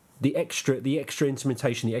 The extra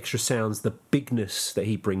instrumentation, the extra sounds, the bigness that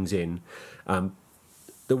he brings in.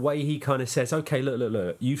 The way he kind of says, okay,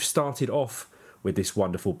 look, you've started off with this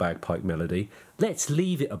wonderful bagpipe melody. Let's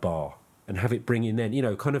leave it a bar and have it bring in then,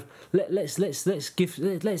 kind of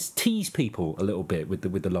let's tease people a little bit with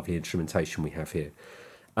the lovely instrumentation we have here.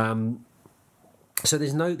 So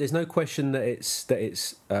there's no question that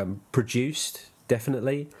it's produced,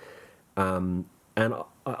 definitely, and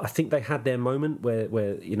I think they had their moment where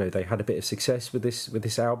they had a bit of success with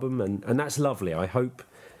this album, and that's lovely. I hope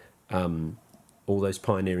all those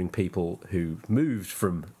pioneering people who moved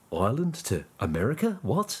from Ireland to America,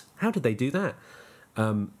 what? How did they do that?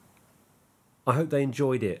 I hope they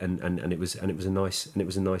enjoyed it, and it was a nice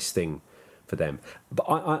thing for them. But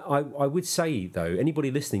I would say, though,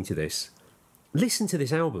 anybody listening to this, listen to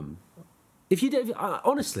this album. If you do,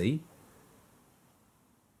 honestly,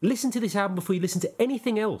 listen to this album before you listen to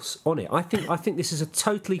anything else on it. I think this is a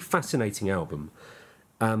totally fascinating album.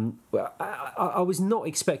 I was not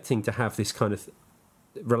expecting to have this kind of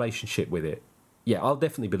relationship with it. yeah, I'll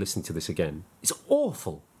definitely be listening to this again. It's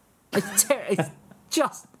awful. It's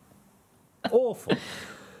just awful.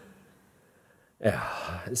 Yeah.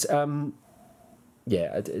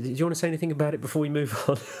 Yeah. Do you want to say anything about it before we move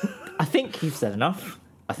on? I think you've said enough.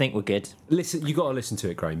 I think we're good. Listen, you got to listen to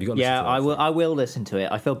it, Graham. You got to Yeah, listen to it. I will. I will listen to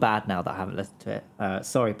it. I feel bad now that I haven't listened to it.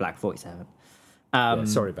 Sorry, Black 47. Yeah,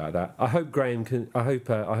 sorry about that. I hope Graham can. I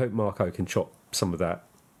hope Marco can chop some of that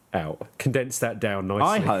out, condense that down nicely.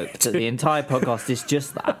 I hope that the entire podcast is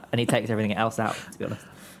just that, and he takes everything else out. To be honest,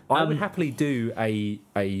 I would happily do a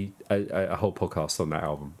whole podcast on that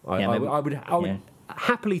album. I would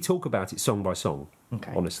happily talk about it song by song.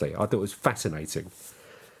 Okay. Honestly, I thought it was fascinating.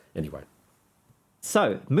 Anyway,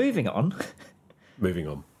 so moving on.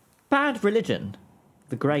 Bad Religion,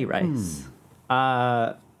 The Grey Race,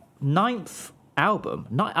 ninth album.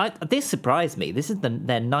 This surprised me. This is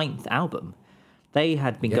their ninth album. They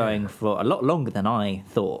had been going for a lot longer than I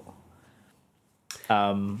thought.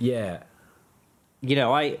 yeah. You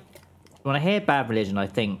know, when I hear Bad Religion, I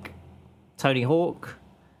think Tony Hawk.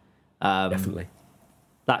 Definitely.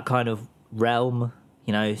 That kind of realm,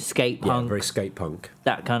 you know, skate punk. Yeah, very skate punk.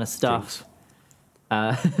 That kind of stuff.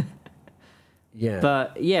 Yeah.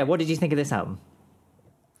 But, yeah, what did you think of this album?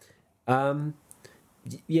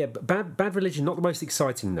 Yeah, Bad Religion, not the most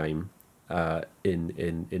exciting name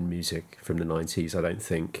in music from the 90s, I don't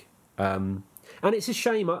think. And it's a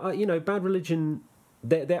shame, you know, Bad Religion,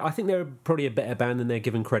 I think they're probably a better band than they're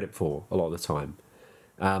given credit for a lot of the time.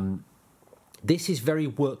 This is very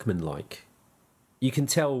workmanlike. You can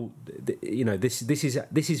tell, you know, this is a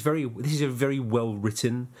very well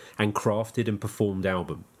written and crafted and performed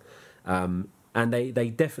album, and they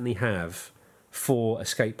definitely have, for a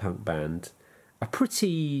skate punk band, a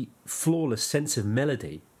pretty flawless sense of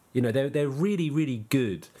melody. You know, they're really, really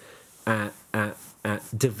good at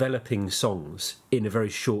developing songs in a very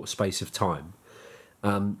short space of time.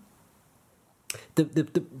 When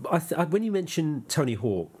you mention Tony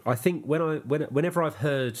Hawk, I think whenever I've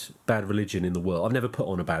heard Bad Religion in the world, I've never put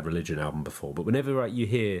on a Bad Religion album before, but whenever you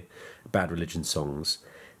hear Bad Religion songs,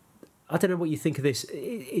 I don't know what you think of this.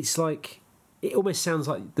 It's like, it almost sounds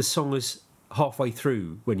like the song is halfway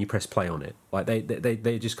through when you press play on it. Like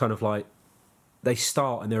they just kind of like, they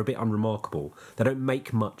start and they're a bit unremarkable. They don't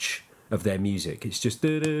make much of their music. It's just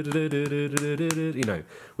you know,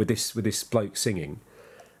 with this bloke singing.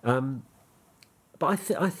 But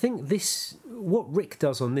I think this, what Rick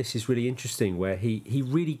does on this is really interesting, where he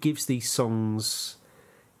really gives these songs,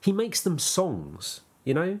 he makes them songs,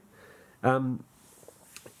 you know?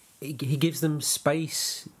 He gives them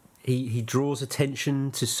space. He draws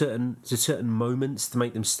attention to certain moments to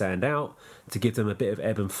make them stand out, to give them a bit of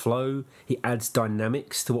ebb and flow. He adds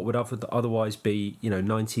dynamics to what would otherwise be, you know,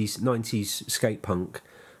 90s skate punk,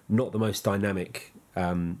 not the most dynamic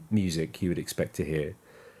music you would expect to hear.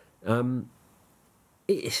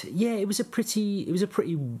 It was a pretty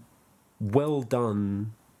well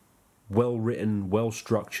done, well written, well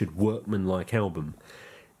structured, workmanlike album.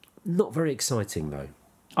 Not very exciting though.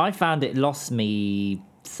 I found it lost me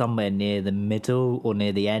somewhere near the middle or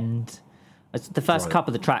near the end. The first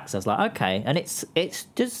couple of the tracks, I was like, okay, and it's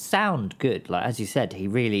does sound good. Like, as you said,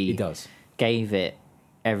 he does gave it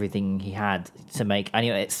everything he had to make. And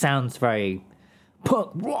you know, it sounds very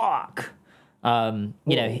punk rock. You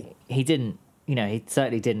know, he didn't. You know, he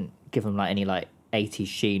certainly didn't give them like any like 80s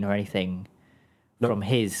sheen or anything from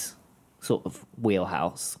his sort of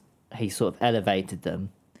wheelhouse. He sort of elevated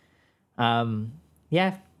them.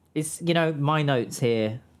 Yeah, it's, you know, my notes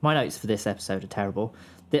for this episode are terrible.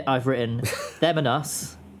 I've written Them and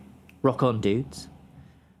Us, Rock On Dudes,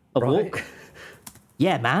 A Walk,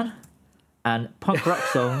 Yeah Man, and punk rock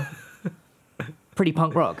song, Pretty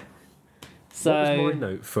Punk Rock. So, what was my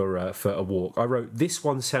note for A Walk? I wrote, this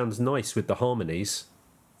one sounds nice with the harmonies.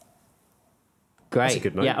 Great. That's a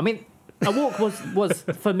good note. Yeah, I mean, A Walk was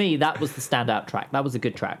for me, that was the standout track. That was a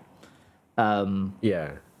good track.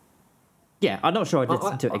 Yeah. Yeah, I'm not sure I'd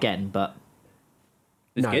listen to it again, but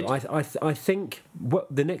it's good. I think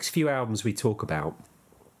what the next few albums we talk about,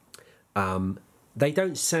 they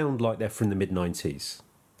don't sound like they're from the mid-90s.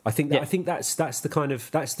 I think that's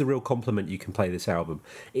the real compliment you can play this album.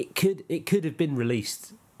 It could have been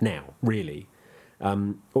released now, really,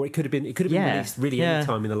 or it could have been released really any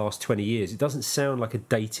time in the last 20 years. It doesn't sound like a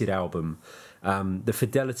dated album. The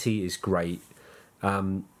fidelity is great,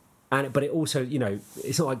 but it also, you know,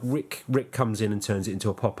 it's not like Rick comes in and turns it into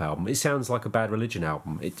a pop album. It sounds like a Bad Religion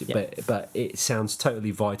album, but it sounds totally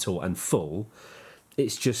vital and full.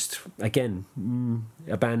 It's just, again,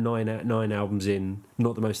 a band nine albums in,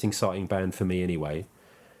 not the most exciting band for me anyway.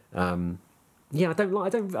 I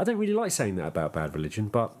don't really like saying that about Bad Religion,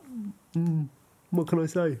 but What can I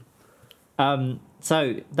say?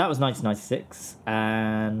 So that was 1996,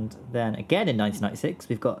 and then again in 1996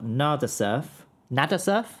 we've got Nada Surf. I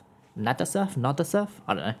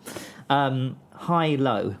don't know. High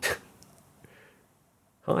Low.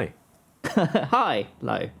 Hi. High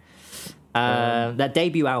Low. Their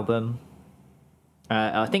debut album.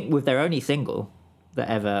 I think with their only single that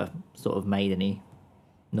ever sort of made any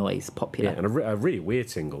noise popular. Yeah, and a really weird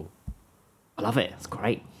single. I love it. It's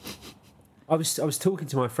great. I was talking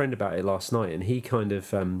to my friend about it last night, and he kind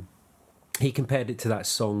of he compared it to that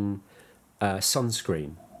song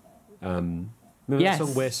Sunscreen. Remember Yes. that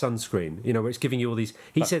song Wear Sunscreen? You know, where it's giving you all these.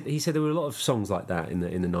 He said there were a lot of songs like that in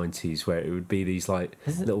the 90s where it would be these like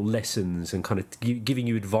little lessons and kind of giving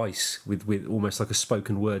you advice with almost like a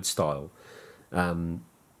spoken word style. And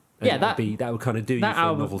that would kind of do you for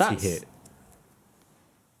a novelty hit.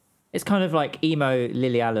 It's kind of like emo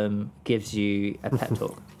Lily Allen gives you a pep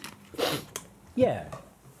talk. Yeah,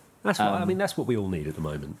 that's what I mean. That's what we all need at the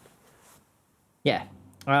moment. Yeah.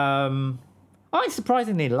 I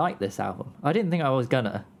surprisingly like this album. I didn't think I was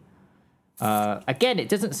gonna. Again, it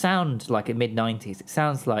doesn't sound like a mid-90s. It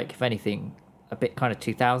sounds like, if anything, a bit kind of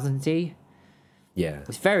 2000s-y. Yeah,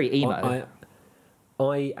 It's very emo.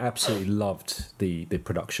 I absolutely loved the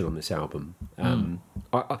production on this album.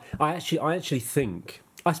 I actually think,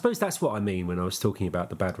 I suppose that's what I mean when I was talking about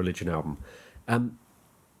the Bad Religion album.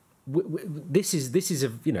 This is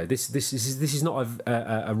a, you know, this is not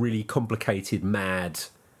a really complicated mad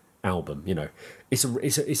album. You know, it's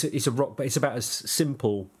a rock, but it's about as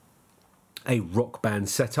simple a rock band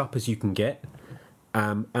setup as you can get.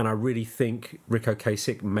 And I really think Ric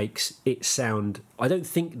Ocasek makes it sound. I don't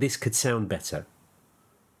think this could sound better.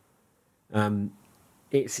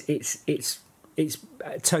 It's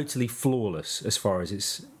totally flawless as far as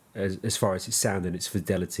its sound and its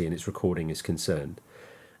fidelity and its recording is concerned.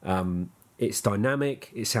 It's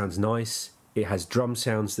dynamic. It sounds nice. It has drum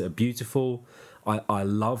sounds that are beautiful. I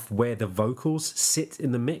love where the vocals sit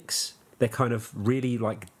in the mix. They're kind of really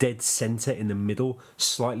like dead center in the middle,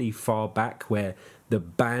 slightly far back, where the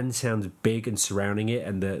band sounds big and surrounding it,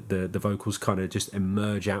 and the vocals kind of just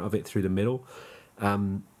emerge out of it through the middle.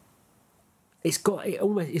 It's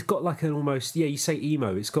got like an almost, yeah, you say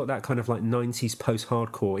emo. It's got that kind of like 90s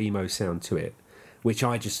post-hardcore emo sound to it, which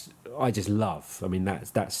I just love. I mean,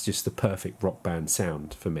 that's just the perfect rock band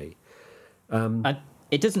sound for me. And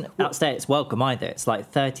it doesn't outstay its welcome either. It's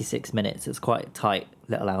like 36 minutes. It's quite a tight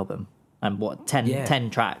little album. And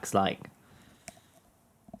 10 tracks, like,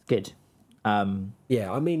 it's good.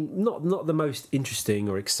 Yeah, I mean, not the most interesting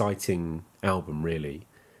or exciting album, really.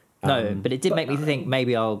 No, but it did make me think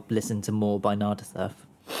maybe I'll listen to more by Nada Surf.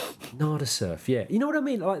 Nada Surf, yeah. You know what I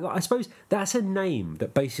mean? Like, I suppose that's a name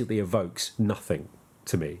that basically evokes nothing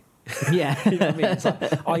to me. Yeah. You know what I mean? It's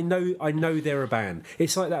like, I know they're a band.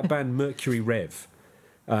 It's like that band Mercury Rev.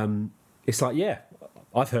 It's like, yeah,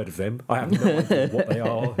 I've heard of them. I have no idea what they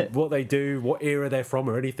are, what they do, what era they're from,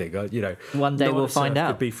 or anything. You know, one day we'll find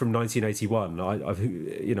out. Could be from 1981.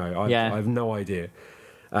 I have no idea.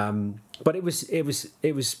 But it was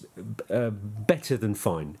better than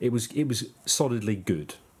fine. It was solidly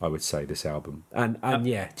good, I would say, this album. And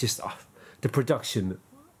yeah, just the production,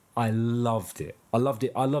 I loved it. I loved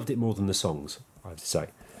it more than the songs, I have to say.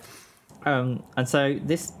 And so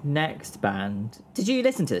this next band, did you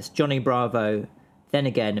listen to this? Johnny Bravo, Then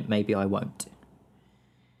Again, Maybe I Won't.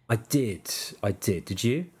 I did. Did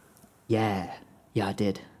you? Yeah, I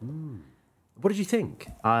did. What did you think?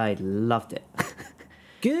 I loved it.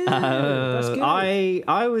 Good. That's good.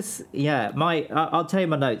 I was, yeah. I'll tell you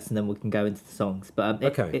my notes and then we can go into the songs. But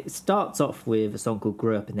it starts off with a song called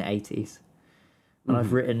 "Grew Up in the '80s," and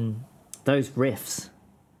I've written those riffs.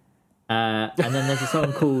 And then there's a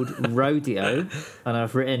song called "Rodeo," and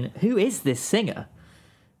I've written, "Who is this singer?"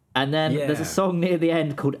 And then there's a song near the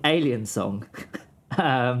end called "Alien Song,"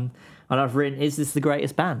 and I've written, "Is this the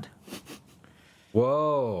greatest band?"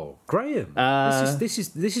 Whoa, Graham! This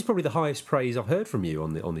is probably the highest praise I've heard from you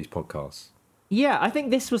on these podcasts. Yeah, I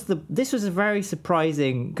think this was a very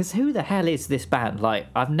surprising, because who the hell is this band? Like,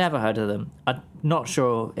 I've never heard of them. I'm not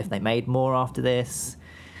sure if they made more after this.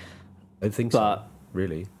 I don't think so.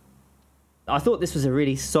 Really, I thought this was a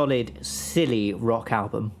really solid, silly rock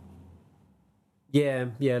album. Yeah,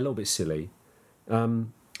 a little bit silly. I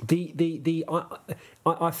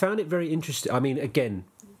found it very interesting. I mean, again,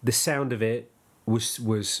 the sound of it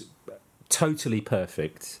was totally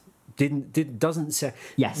perfect. Doesn't sound,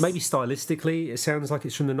 yes, maybe stylistically it sounds like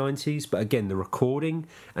it's from the 90s, but again, the recording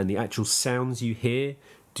and the actual sounds you hear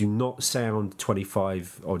do not sound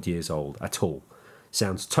 25 odd years old at all.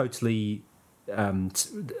 Sounds totally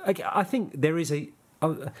I think there is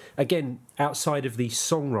again, outside of the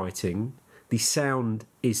songwriting, the sound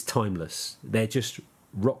is timeless. They're just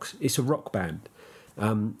rocks. It's a rock band,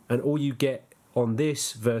 and all you get on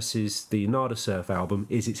this versus the Nada Surf album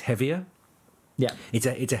is it's heavier. Yeah,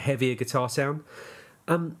 it's a heavier guitar sound.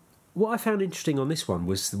 What I found interesting on this one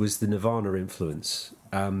was the Nirvana influence.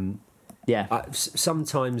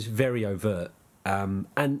 Sometimes very overt, and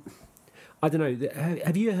I don't know.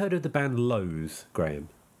 Have you heard of the band Loathe, Graham?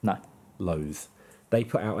 No. Loathe. They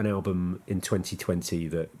put out an album in 2020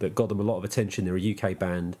 that got them a lot of attention. They're a UK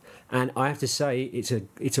band, and I have to say it's a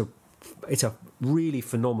really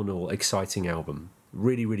phenomenal, exciting album.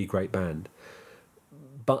 Really, really great band.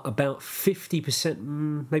 But about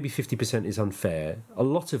 50%, maybe 50% is unfair. A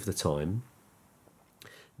lot of the time,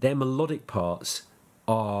 their melodic parts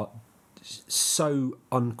are so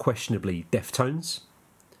unquestionably Deftones.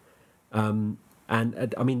 And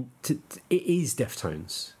I mean, it is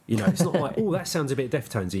Deftones. You know, it's not like, oh, that sounds a bit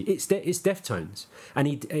Deftonesy. It's Deftones,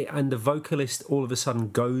 and the vocalist all of a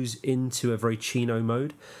sudden goes into a very Chino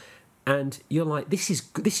mode, and you're like, this is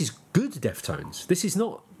good Deftones. This is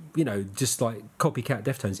not, you know, just like copycat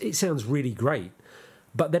Deftones. It sounds really great,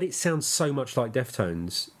 but that it sounds so much like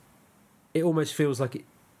Deftones, it almost feels like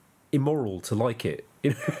immoral to like it. You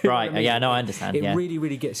know? Right? I mean? Yeah, no, I understand. It really,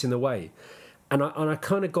 really gets in the way. And I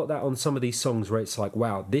kind of got that on some of these songs where it's like,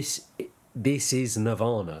 wow, this is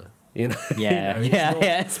Nirvana, you know? Yeah, you know,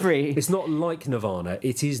 it's pretty. It's not like Nirvana,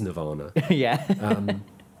 it is Nirvana. Yeah.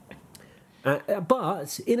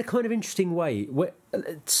 But in a kind of interesting way, where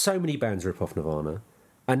so many bands rip off Nirvana,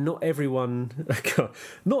 and not everyone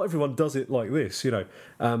does it like this, you know.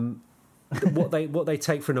 What they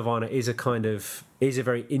take from Nirvana is a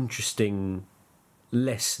very interesting,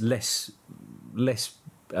 less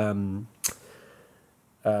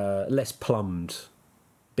plumbed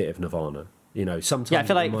bit of Nirvana. You know, sometimes I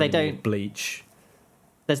feel like they don't Bleach.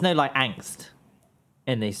 There's no like angst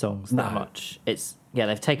in these songs that much. It's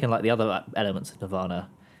they've taken like the other elements of Nirvana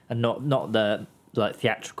and not the like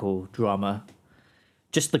theatrical drama,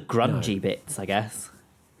 just the grungy bits, I guess.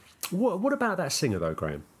 What about that singer though,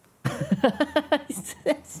 Graham? His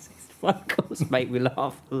vocals make me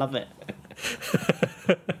laugh. Love it.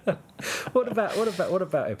 What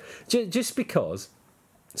about him? Just because.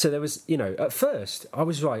 So there was, you know, at first I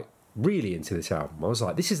was like really into this album. I was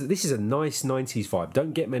like, this is a nice 90s vibe.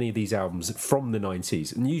 Don't get many of these albums from the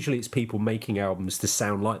 90s, and usually it's people making albums to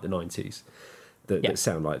sound like the 90s that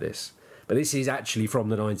sound like this. But this is actually from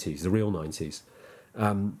the 90s, the real 90s.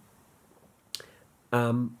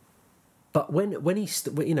 But when he,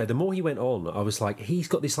 you know, the more he went on, I was like, he's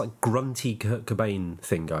got this like grunty Kurt Cobain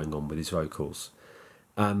thing going on with his vocals.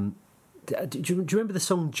 Do you remember the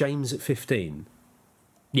song James at 15?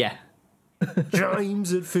 Yeah.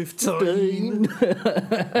 James at 15.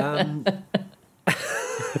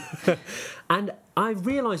 And I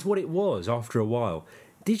realised what it was after a while.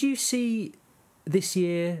 Did you see this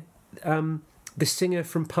year the singer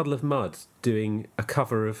from Puddle of Mudd doing a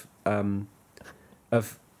cover of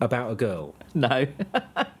About a Girl? No.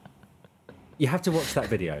 You have to watch that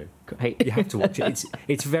video. Great. You have to watch it.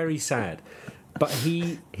 It's very sad. But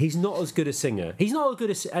he's not as good a singer. He's not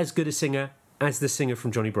as good a singer as the singer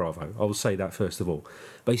from Johnny Bravo. I will say that first of all.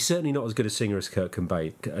 But he's certainly not as good a singer as Kurt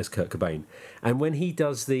Cobain. And when he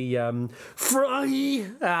does the Fry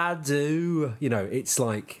I Do, you know, it's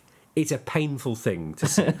like, it's a painful thing to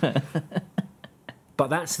sing.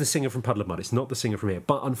 But that's the singer from Puddle of Mudd. It's not the singer from here.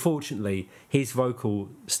 But unfortunately, his vocal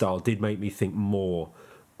style did make me think more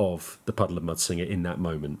of the Puddle of Mudd singer in that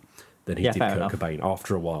moment than he did Kurt Cobain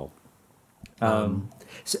after a while.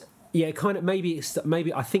 So, yeah, kind of. Maybe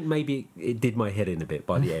I think it did my head in a bit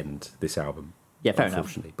by the end. This album, yeah, fair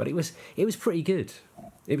unfortunately, enough. But it was pretty good.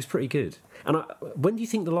 It was pretty good. And when do you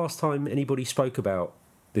think the last time anybody spoke about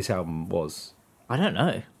this album was? I don't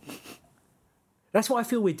know. That's what I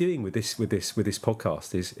feel we're doing with this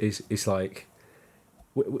podcast. Is like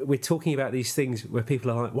we're talking about these things where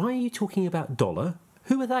people are like, "Why are you talking about Dollar?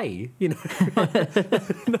 Who are they?" You know,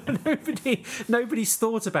 nobody's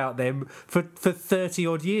thought about them for 30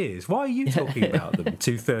 odd years. Why are you talking about them?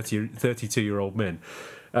 32-year-old men.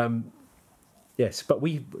 Yes, but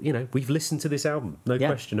we've listened to this album. No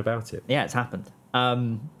question about it. Yeah, it's happened.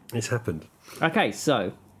 It's happened. Okay,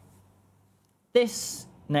 so this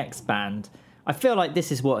next band, I feel like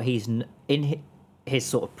this is what he's in his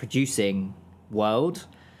sort of producing world.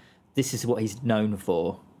 This is what he's known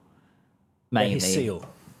for. Mainly. His Seal.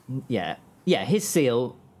 Yeah, his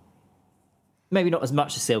Seal. Maybe not as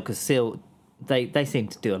much as Seal, because Seal, they seem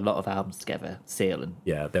to do a lot of albums together. Seal and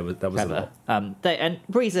that was a lot. And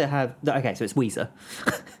Weezer have, okay, so it's Weezer.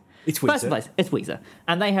 It's First Weezer. place, it's Weezer,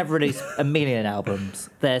 and they have released a million albums.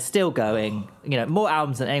 They're still going, more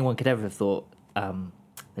albums than anyone could ever have thought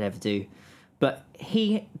they'd ever do. But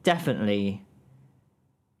he definitely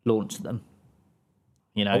launched them.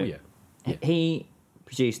 Oh, yeah. He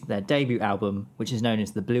produced their debut album, which is known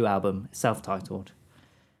as the Blue Album, self-titled.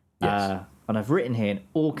 Yes. And I've written here in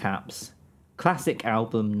all caps, classic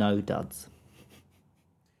album, no duds.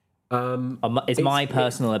 It's my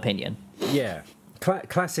personal opinion. Yeah.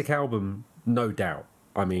 Classic album, no doubt.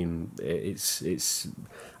 I mean, it's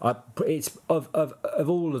of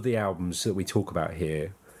all of the albums that we talk about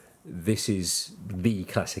here, this is the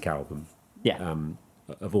classic album. Yeah.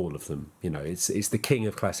 Of all of them, it's the king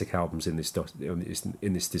of classic albums in this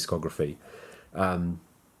discography.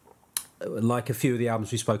 Like a few of the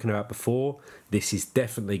albums we've spoken about before, this is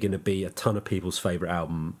definitely going to be a ton of people's favourite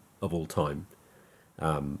album of all time.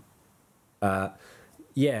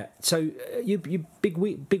 Yeah. So you big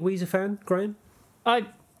Weezer fan, Graham? I'm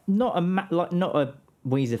not a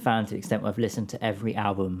Weezer fan to the extent where I've listened to every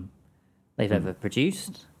album they've ever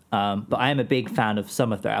produced. But I am a big fan of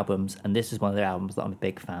some of their albums, and this is one of their albums that I'm a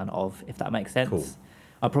big fan of, if that makes sense. Cool.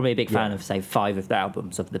 I'm probably a big fan of, say, 5 of their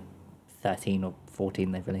albums of the 13 or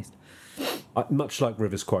 14 they've released. Much like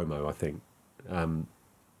Rivers Cuomo, I think.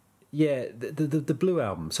 The Blue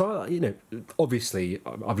Album. So, obviously,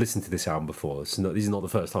 I've listened to this album before. This is not the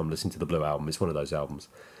first time I'm listening to the Blue Album. It's one of those albums.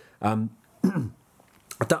 I don't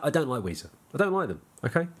like Weezer. I don't like them,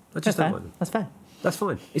 okay? I just don't like them. That's fair. That's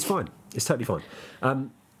fine. It's fine. It's totally fine.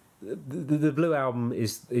 The Blue Album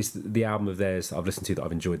is the album of theirs that I've listened to that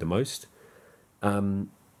I've enjoyed the most,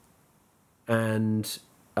 and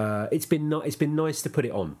it's been nice to put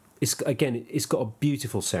it on. It's got a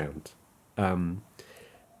beautiful sound, and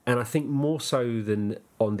I think more so than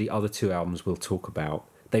on the other 2 albums we'll talk about,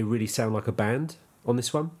 they really sound like a band on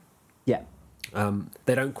this one. Yeah,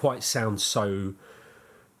 they don't quite sound so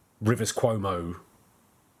Rivers Cuomo.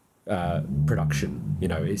 Production,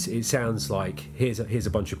 it sounds like here's a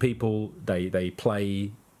bunch of people, they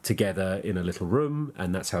play together in a little room,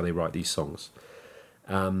 and that's how they write these songs.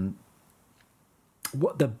 For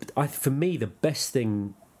me, the best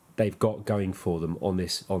thing they've got going for them on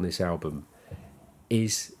this album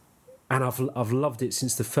is, and I've loved it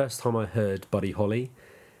since the first time I heard Buddy Holly,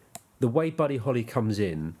 the way Buddy Holly comes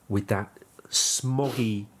in with that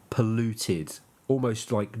smoggy, polluted,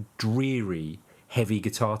 almost like dreary heavy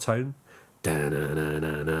guitar tone,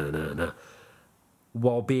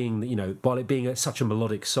 while it being such a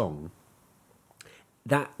melodic song,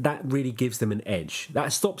 that really gives them an edge.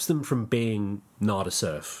 That stops them from being Nada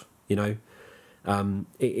Surf. It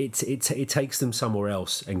takes them somewhere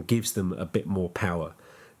else and gives them a bit more power.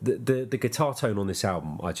 The guitar tone on this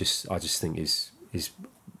album, I just think is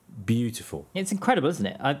beautiful. It's incredible, isn't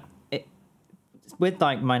it? With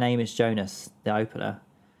like My Name Is Jonas, the opener.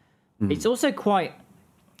 It's also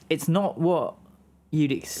it's not what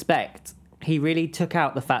you'd expect. He really took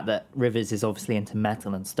out the fact that Rivers is obviously into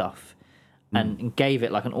metal and stuff and gave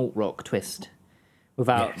it like an alt-rock twist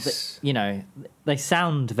without, they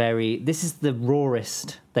sound this is the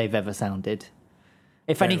rawest they've ever sounded.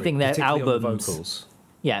 If anything, their albums... On the vocals.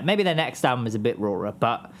 Yeah, maybe their next album is a bit rawer,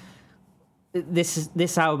 but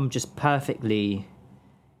this album just perfectly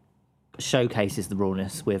showcases the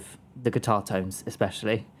rawness with the guitar tones,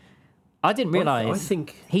 especially. I didn't realise I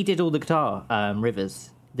think he did all the guitar,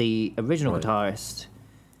 Rivers. The original guitarist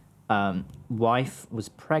wife was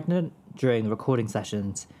pregnant during the recording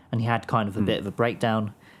sessions, and he had kind of a bit of a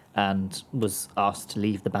breakdown and was asked to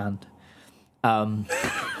leave the band. And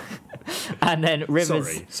then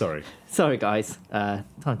Rivers... Sorry, guys.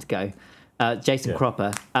 Time to go. Jason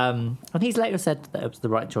Cropper. And he's later said that it was the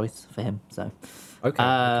right choice for him. So,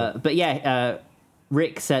 okay. But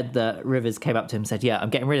Rick said that Rivers came up to him and said, I'm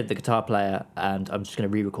getting rid of the guitar player and I'm just going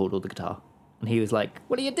to re-record all the guitar. And he was like,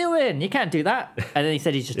 what are you doing? You can't do that. And then he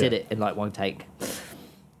said he just did it in like one take.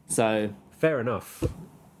 So... Fair enough.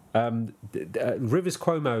 Rivers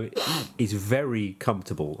Cuomo is very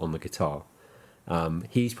comfortable on the guitar.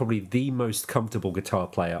 He's probably the most comfortable guitar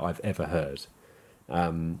player I've ever heard.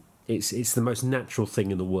 It's the most natural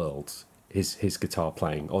thing in the world, his guitar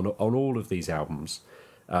playing on all of these albums.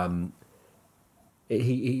 I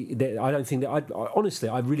don't think that honestly,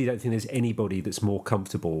 I really don't think there's anybody that's more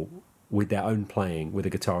comfortable with their own playing with a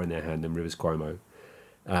guitar in their hand than Rivers Cuomo,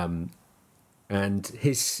 and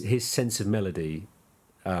his sense of melody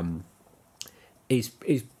is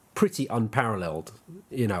pretty unparalleled.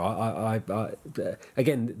 I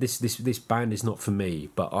again, this band is not for me,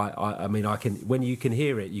 but I mean, I can, when you can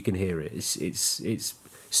hear it, you can hear it. It's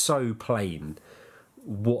so plain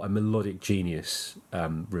what a melodic genius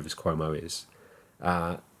Rivers Cuomo is.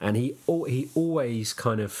 and he always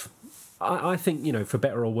kind of, I think, you know, for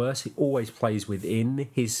better or worse, he always plays within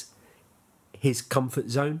his comfort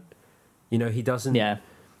zone. You know, he doesn't. Yeah.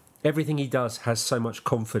 Everything he does has so much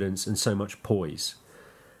confidence and so much poise.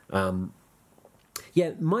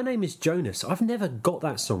 Yeah, My Name is Jonas. I've never got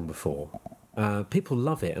that song before. People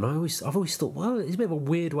love it, and I've always thought, well, it's a bit of a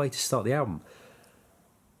weird way to start the album.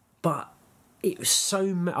 But it was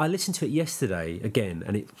so. I listened to it yesterday again,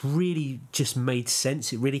 and it really just made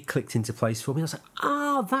sense. It really clicked into place for me. I was like,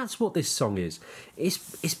 that's what this song is.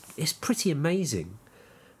 It's pretty amazing.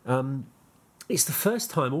 It's the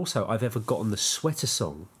first time also I've ever gotten the Sweater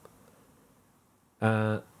song.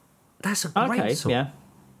 That's a great song. Yeah.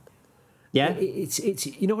 Yeah. It's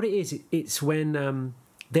you know what it is. It's when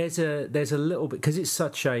there's a little bit, because it's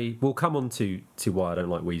such a. We'll come on to why I don't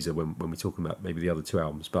like Weezer when we're talking about maybe the other two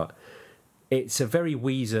albums, but it's a very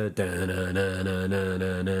Weezer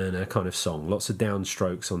kind of song. Lots of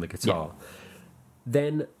downstrokes on the guitar. Yeah.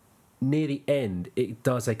 Then near the end, it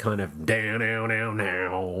does a kind of down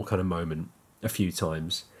now kind of moment a few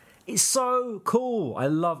times. It's so cool. I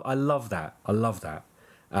love that.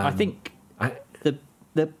 I think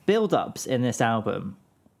the build-ups in this album,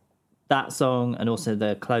 that song and also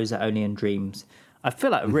the closer Only in Dreams, I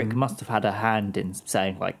feel like Rick must have had a hand in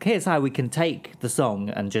saying, like, here's how we can take the song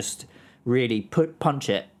and just really punch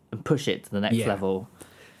it and push it to the next level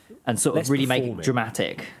and sort of really make it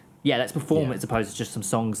dramatic. Yeah, let's perform it as opposed to just some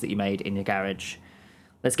songs that you made in your garage.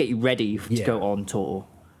 Let's get you ready to go on tour.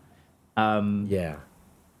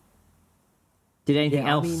 Did anything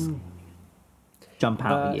else jump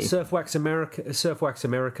out at you? Surf Wax America.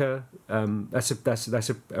 That's a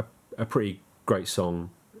pretty great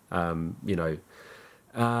song. You know,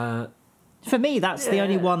 for me, that's the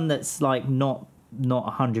only one that's like not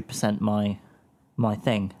 100% my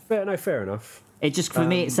thing. Fair enough. It just, for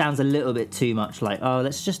me, it sounds a little bit too much like,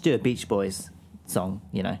 let's just do a Beach Boys song,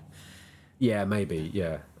 you know? Yeah, maybe.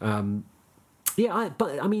 Yeah.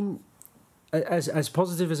 But I mean, as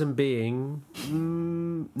positive as I'm being,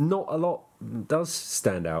 not a lot does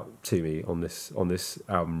stand out to me on this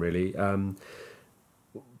album, really.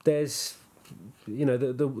 There's, you know,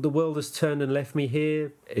 the world has turned and left me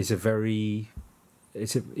here is a very,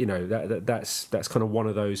 it's a, you know, that's kind of one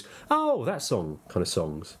of those that song kind of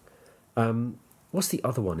songs. What's the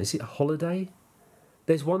other one? Is it Holiday?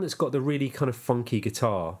 There's one that's got the really kind of funky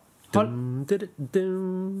guitar. That's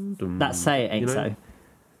Say It Ain't So.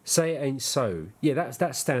 Say It Ain't So. Yeah,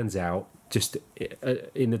 that stands out just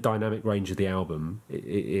in the dynamic range of the album.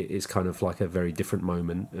 It's kind of like a very different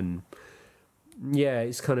moment, and yeah,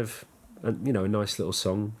 it's kind of a nice little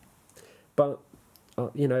song. But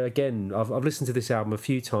again, I've listened to this album a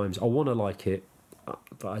few times. I want to like it,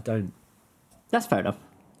 but I don't. That's fair enough.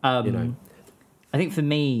 I think for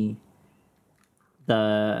me,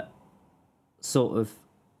 the sort of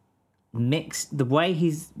the way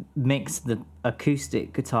he's mixed the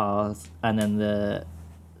acoustic guitars and then the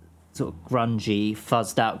sort of grungy,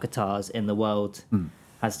 fuzzed out guitars in The World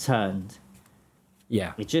has turned.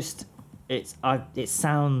 Yeah, it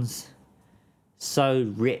sounds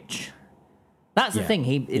so rich. That's the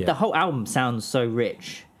thing. The whole album sounds so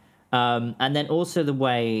rich, and then also the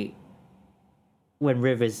way when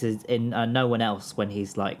Rivers is in No One Else, when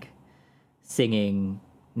he's like singing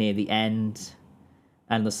near the end,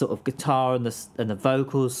 and the sort of guitar and the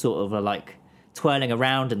vocals sort of are like twirling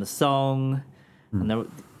around in the song, and I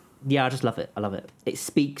just love it. I love it. It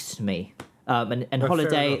speaks to me. And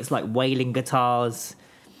Holiday, it's like wailing guitars.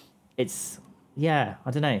 It's I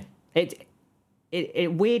don't know.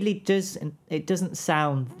 It weirdly does. It doesn't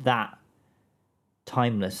sound that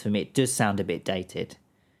timeless for me. It does sound a bit dated.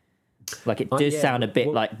 Like it does sound a bit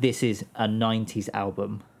like this is a 90s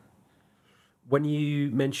album. When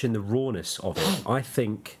you mention the rawness of it, I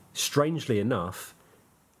think, strangely enough,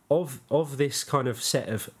 of this kind of set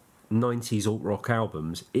of 90s alt rock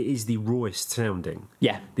albums, it is the rawest sounding.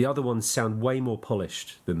 Yeah. The other ones sound way more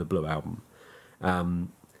polished than the Blue album. And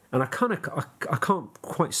I can't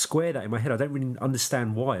quite square that in my head. I don't really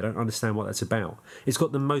understand why. I don't understand what that's about. It's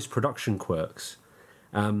got the most production quirks.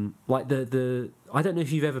 Like the I don't know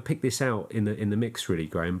if you've ever picked this out in the mix, really,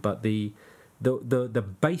 Graham, but the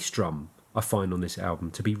bass drum I find on this album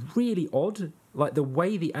to be really odd. Like the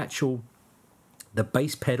way the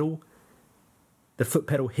bass pedal, the foot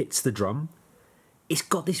pedal hits the drum, it's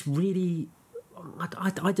got this really,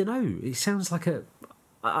 I don't know. It sounds like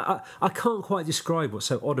I can't quite describe what's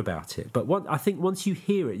so odd about it, but I think once you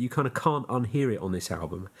hear it, you kind of can't unhear it on this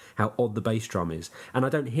album, how odd the bass drum is. And I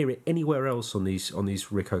don't hear it anywhere else on these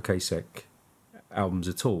Ric Ocasek albums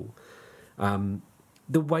at all.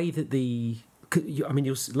 The way that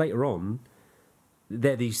you'll later on,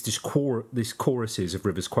 they're these choruses of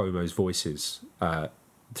Rivers Cuomo's voices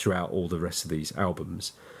throughout all the rest of these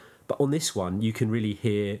albums. But on this one, you can really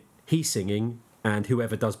hear he's singing, and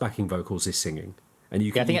whoever does backing vocals is singing, and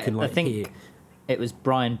you can I think hear. It was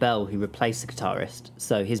Brian Bell who replaced the guitarist,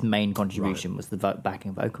 so his main contribution was the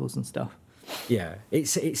backing vocals and stuff. Yeah, it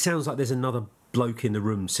sounds like there's another bloke in the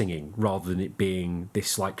room singing rather than it being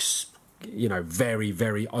this like, you know, very,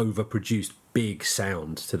 very overproduced big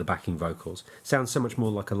sound to the backing vocals. Sounds so much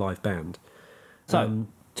more like a live band. So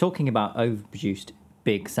talking about overproduced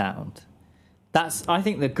big sound, I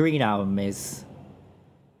think the Green Album is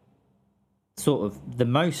sort of the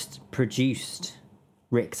most produced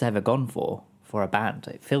Rick's ever gone for a band.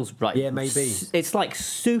 It feels like, yeah, maybe it's like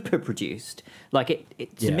super produced. Like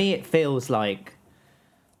it to me, it feels like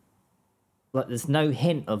there's no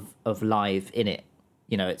hint of live in it.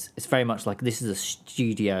 You know, it's very much like this is a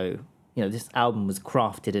studio. You know, this album was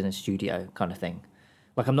crafted in a studio kind of thing.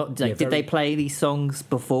 Like I'm not. Like, did they play these songs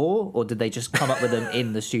before, or did they just come up with them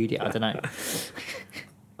in the studio? I don't know.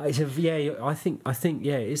 I think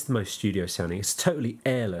it is the most studio sounding. It's totally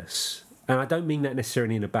airless. And I don't mean that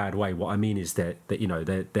necessarily in a bad way. What I mean is that you know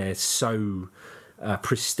they're so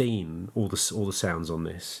pristine, all the sounds on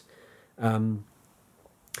this, and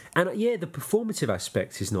the performative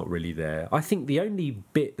aspect is not really there. I think the only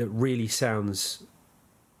bit that really sounds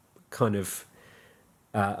kind of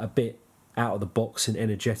a bit out of the box and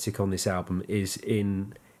energetic on this album is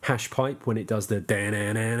in Hash Pipe when it does the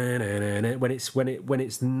when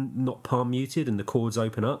it's not palm muted and the chords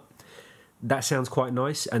open up. That sounds quite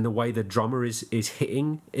nice, and the way the drummer is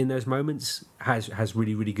hitting in those moments has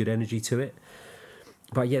really, really good energy to it.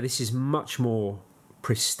 But yeah, this is much more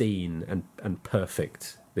pristine and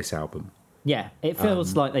perfect, this album. Yeah, it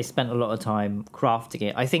feels like they spent a lot of time crafting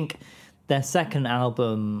it. I think their second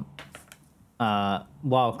album,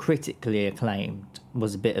 while critically acclaimed,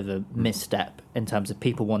 was a bit of a misstep in terms of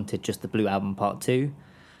people wanted just the Blue Album Part 2.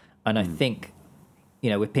 And I think, you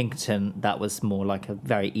know, with Pinkerton, that was more like a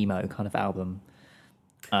very emo kind of album.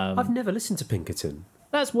 I've never listened to Pinkerton.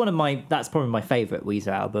 That's probably my favourite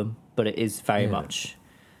Weezer album, but it is very much,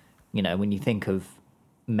 you know, when you think of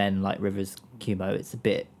men like Rivers Cuomo, it's a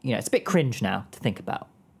bit cringe now to think about.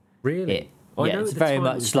 Really? It's very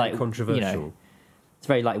much like controversial. You know, it's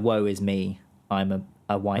very like woe is me, I'm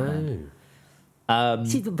a white man.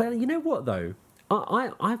 See, but you know what though? I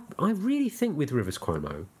really think with Rivers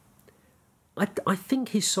Cuomo, I think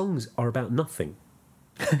his songs are about nothing.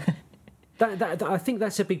 I think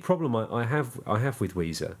that's a big problem I have with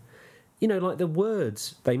Weezer. You know, like the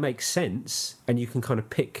words, they make sense, and you can kind of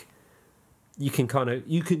pick. You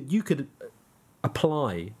could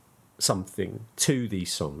apply something to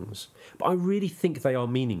these songs, but I really think they are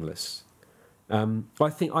meaningless. I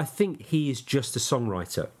think he is just a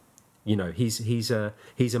songwriter. You know, he's a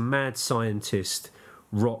mad scientist,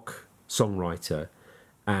 rock songwriter.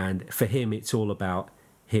 And for him, it's all about,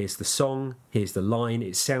 here's the song, here's the line,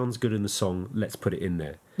 it sounds good in the song, let's put it in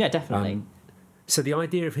there. Yeah, definitely. So the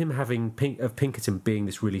idea of him having Pinkerton being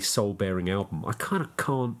this really soul-bearing album, I kind of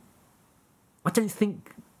can't... I don't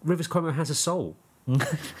think Rivers Cuomo has a soul. I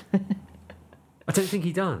don't think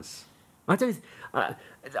he does. I think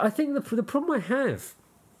the problem I have...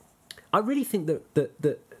 I really think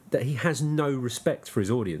that he has no respect for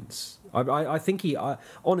his audience. I think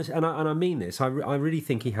honestly, and I mean this. I really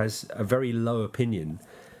think he has a very low opinion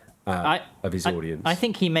of his audience. I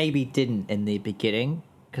think he maybe didn't in the beginning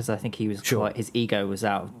because I think he was quite, his ego was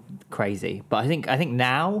out crazy. But I think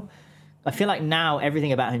now, I feel like now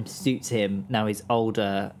everything about him suits him. Now he's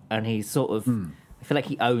older and he's sort of. I feel like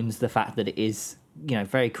he owns the fact that it is, you know,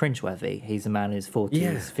 very cringeworthy. He's a man in his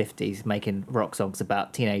 40s, 50s, making rock songs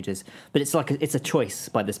about teenagers. But it's like it's a choice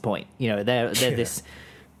by this point. You know, they're this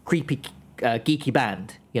creepy, geeky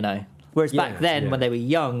band. You know, whereas back then when they were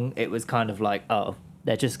young, it was kind of like, oh,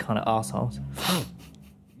 they're just kind of arseholes.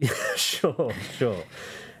 Sure.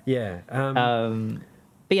 Yeah.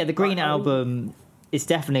 But yeah, the Green Album is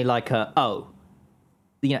definitely like you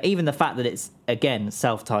know, even the fact that it's again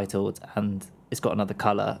self-titled and it's got another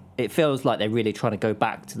colour, it feels like they're really trying to go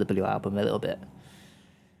back to the Blue Album a little bit.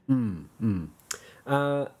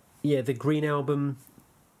 Yeah, the Green Album,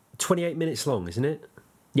 28 minutes long, isn't it?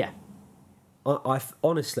 Yeah. I've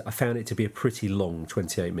honestly, I found it to be a pretty long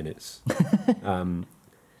 28 minutes. And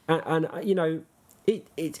you know,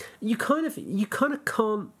 you can't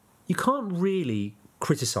really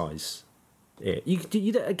criticise it.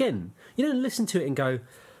 You don't listen to it and go,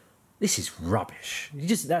 this is rubbish.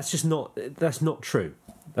 That's not true.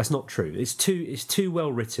 That's not true. It's too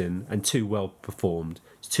well written and too well performed.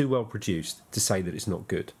 It's too well produced to say that it's not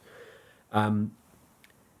good.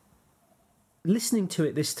 listening to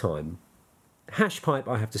it this time, Hashpipe,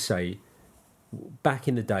 I have to say, back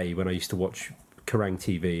in the day when I used to watch Kerrang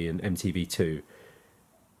TV and MTV2,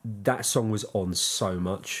 that song was on so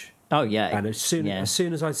much. Oh yeah, and as soon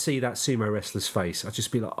as I see that sumo wrestler's face, I'd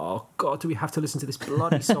just be like, "Oh God, do we have to listen to this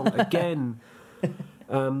bloody song again?"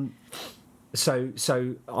 So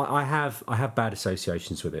I have bad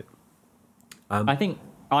associations with it. I think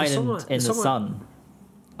Island in the Sun.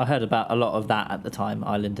 I heard about a lot of that at the time.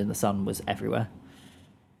 Island in the Sun was everywhere.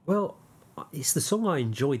 Well, it's the song I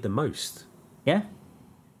enjoyed the most. Yeah,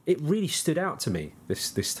 it really stood out to me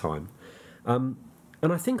this time, and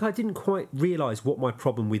I think I didn't quite realise what my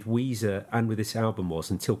problem with Weezer and with this album was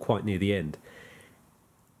until quite near the end.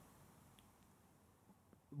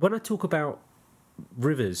 When I talk about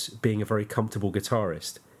Rivers being a very comfortable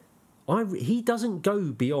guitarist, he doesn't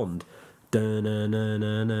go beyond.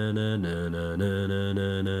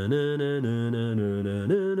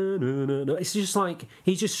 It's just like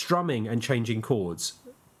he's just strumming and changing chords.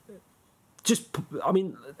 I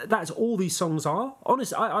mean, that's all these songs are.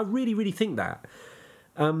 Honestly, I really, really think that.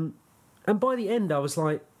 And by the end, I was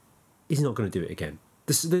like, he's not going to do it again.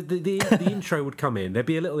 The intro would come in. There'd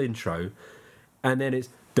be a little intro, and then it's.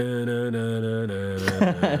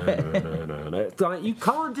 Like, you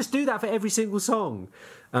can't just do that for every single song.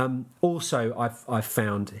 Also, I've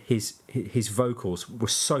found his vocals were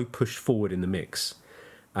so pushed forward in the mix,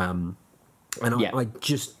 and I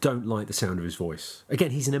just don't like the sound of his voice.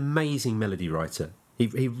 Again, he's an amazing melody writer.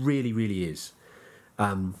 He really, really is.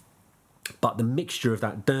 But the mixture of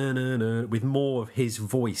that with more of his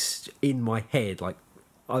voice in my head, like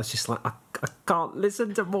I was just like, I can't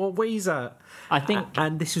listen to more Weezer. I think,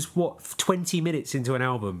 and this is 20 minutes into an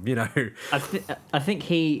album, you know. I think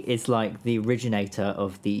he is like the originator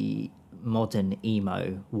of the modern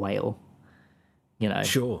emo wail. You know,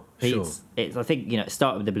 sure. It's I think, you know, it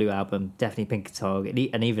started with the Blue Album, definitely Pinkertog,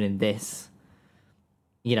 and even in this,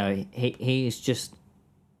 you know, he's just,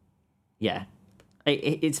 yeah,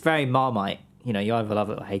 it's very Marmite. You know, you either love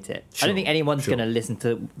it or hate it. Sure, I don't think anyone's going to listen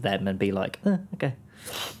to them and be like, okay.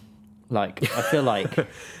 Like, I feel like,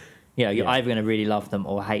 you know, you're either going to really love them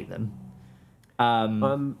or hate them.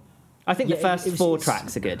 I think the first four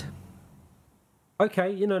tracks are good.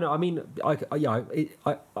 Okay, I mean, I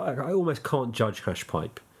almost can't judge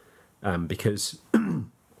Hashpipe because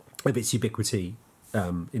of its ubiquity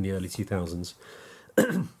in the early 2000s.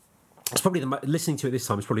 It's probably listening to it this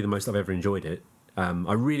time is probably the most I've ever enjoyed it.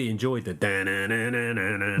 I really enjoyed the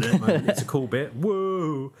it's a cool bit.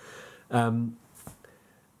 Whoa.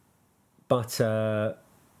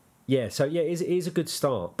 It is a good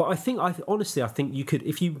start. But I think honestly you could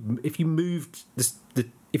if you moved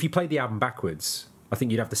if you played the album backwards, I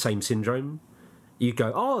think you'd have the same syndrome. You'd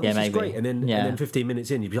go, oh, this is great, and then 15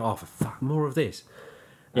 minutes in, you'd be, oh, for fuck, more of this.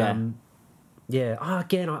 Again,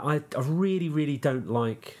 I really, really don't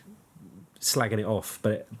like slagging it off,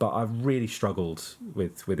 but I've really struggled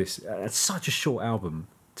with this. It's such a short album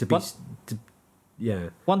to be.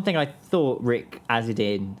 One thing I thought Rick added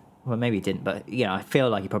in, well, maybe he didn't, but you know, I feel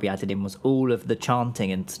like he probably added in was all of the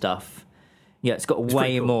chanting and stuff. Yeah, it's got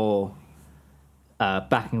way more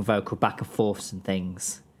backing vocal, back and forths and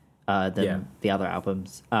things than the other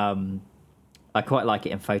albums. I quite like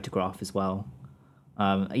it in Photograph as well.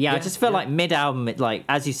 I just feel like mid-album, like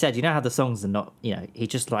as you said, you know how the songs are not, you know, he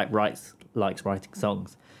just likes writing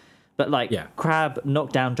songs, but Crab,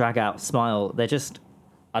 Knockdown, Drag Out, Smile, they're just,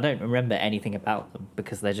 I don't remember anything about them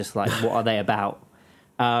because they're just like, what are they about?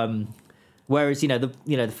 Whereas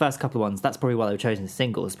the first couple of ones, that's probably why they were chosen as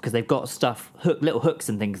singles, because they've got stuff, little hooks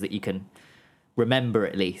and things that you can remember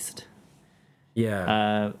at least.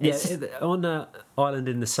 On Island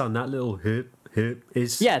in the Sun, that little hip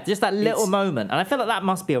is just that little moment, and I feel like that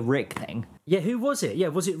must be a Rick thing. Yeah, who was it? Yeah,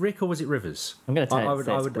 was it Rick or was it Rivers? I'm going to tell you.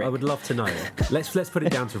 I would love to know. Let's put it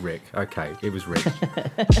down to Rick. Okay, it was Rick.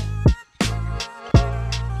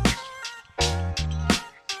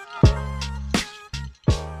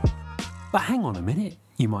 But hang on a minute,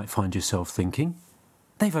 you might find yourself thinking.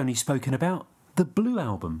 They've only spoken about the Blue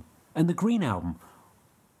Album and the Green Album.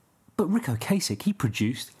 But Rick Ocasek, he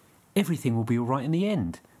produced Everything Will Be Alright in the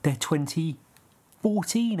End, their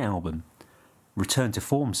 2014 album. Return to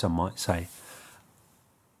form, some might say.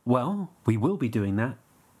 Well, we will be doing that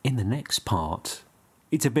in the next part.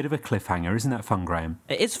 It's a bit of a cliffhanger, isn't that fun, Graham?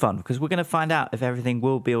 It is fun, because we're going to find out if everything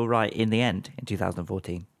will be alright in the end in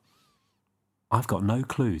 2014. I've got no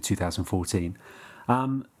clue, 2014.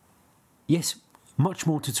 Yes, much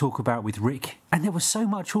more to talk about with Rick, and there was so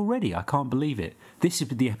much already, I can't believe it. This is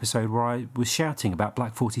the episode where I was shouting about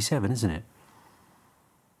Black 47, isn't it?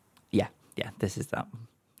 Yeah, this is that.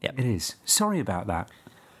 Yep. It is. Sorry about that.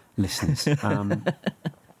 listeners.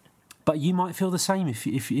 But you might feel the same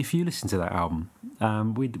if you listen to that album.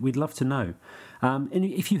 We'd love to know. And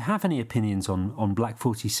if you have any opinions on Black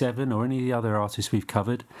 47 or any of the other artists we've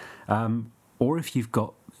covered, or if you've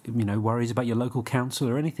got worries about your local council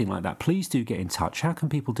or anything like that, please do get in touch. How can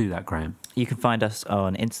people do that, Graham? You can find us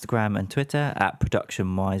on Instagram and Twitter at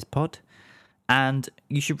ProductionWisePod. And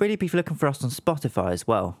you should really be looking for us on Spotify as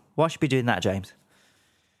well. Why should we be doing that, James?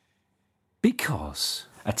 Because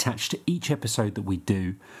attached to each episode that we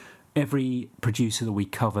do, every producer that we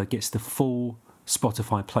cover gets the full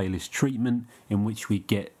Spotify playlist treatment, in which we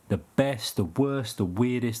get the best, the worst, the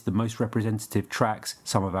weirdest, the most representative tracks,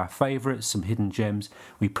 some of our favourites, some hidden gems.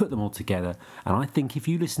 We put them all together, and I think if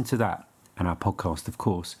you listen to that, and our podcast, of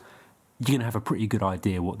course, you're going to have a pretty good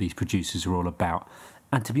idea what these producers are all about.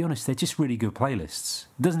 And to be honest, they're just really good playlists.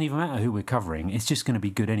 It doesn't even matter who we're covering, it's just going to be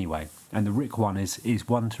good anyway. And the Rick one is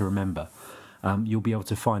one to remember. You'll be able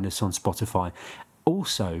to find us on Spotify.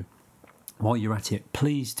 Also, while you're at it,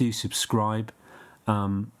 please do subscribe.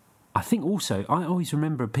 I think also, I always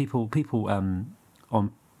remember people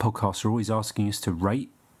on podcasts are always asking us to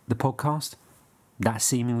rate the podcast. That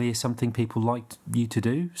seemingly is something people like you to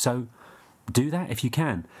do. So do that if you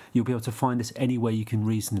can. You'll be able to find us anywhere you can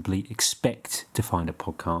reasonably expect to find a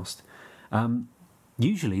podcast.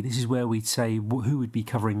 Usually this is where we'd say who would be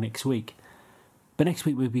covering next week. But next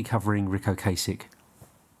week we'll be covering Ric Ocasek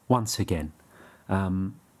once again.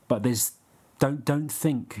 But don't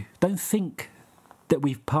think that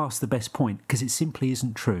we've passed the best point, because it simply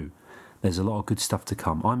isn't true. There's a lot of good stuff to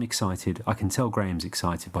come. I'm excited. I can tell Graham's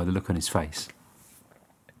excited by the look on his face.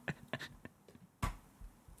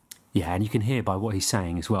 Yeah, and you can hear by what he's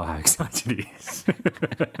saying as well how excited he is.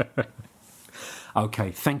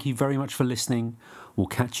 Okay, thank you very much for listening. We'll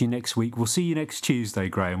catch you next week. We'll see you next Tuesday,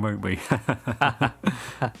 Graham, won't we?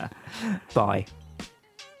 Bye.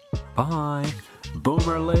 Bye.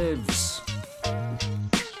 Boomer lives.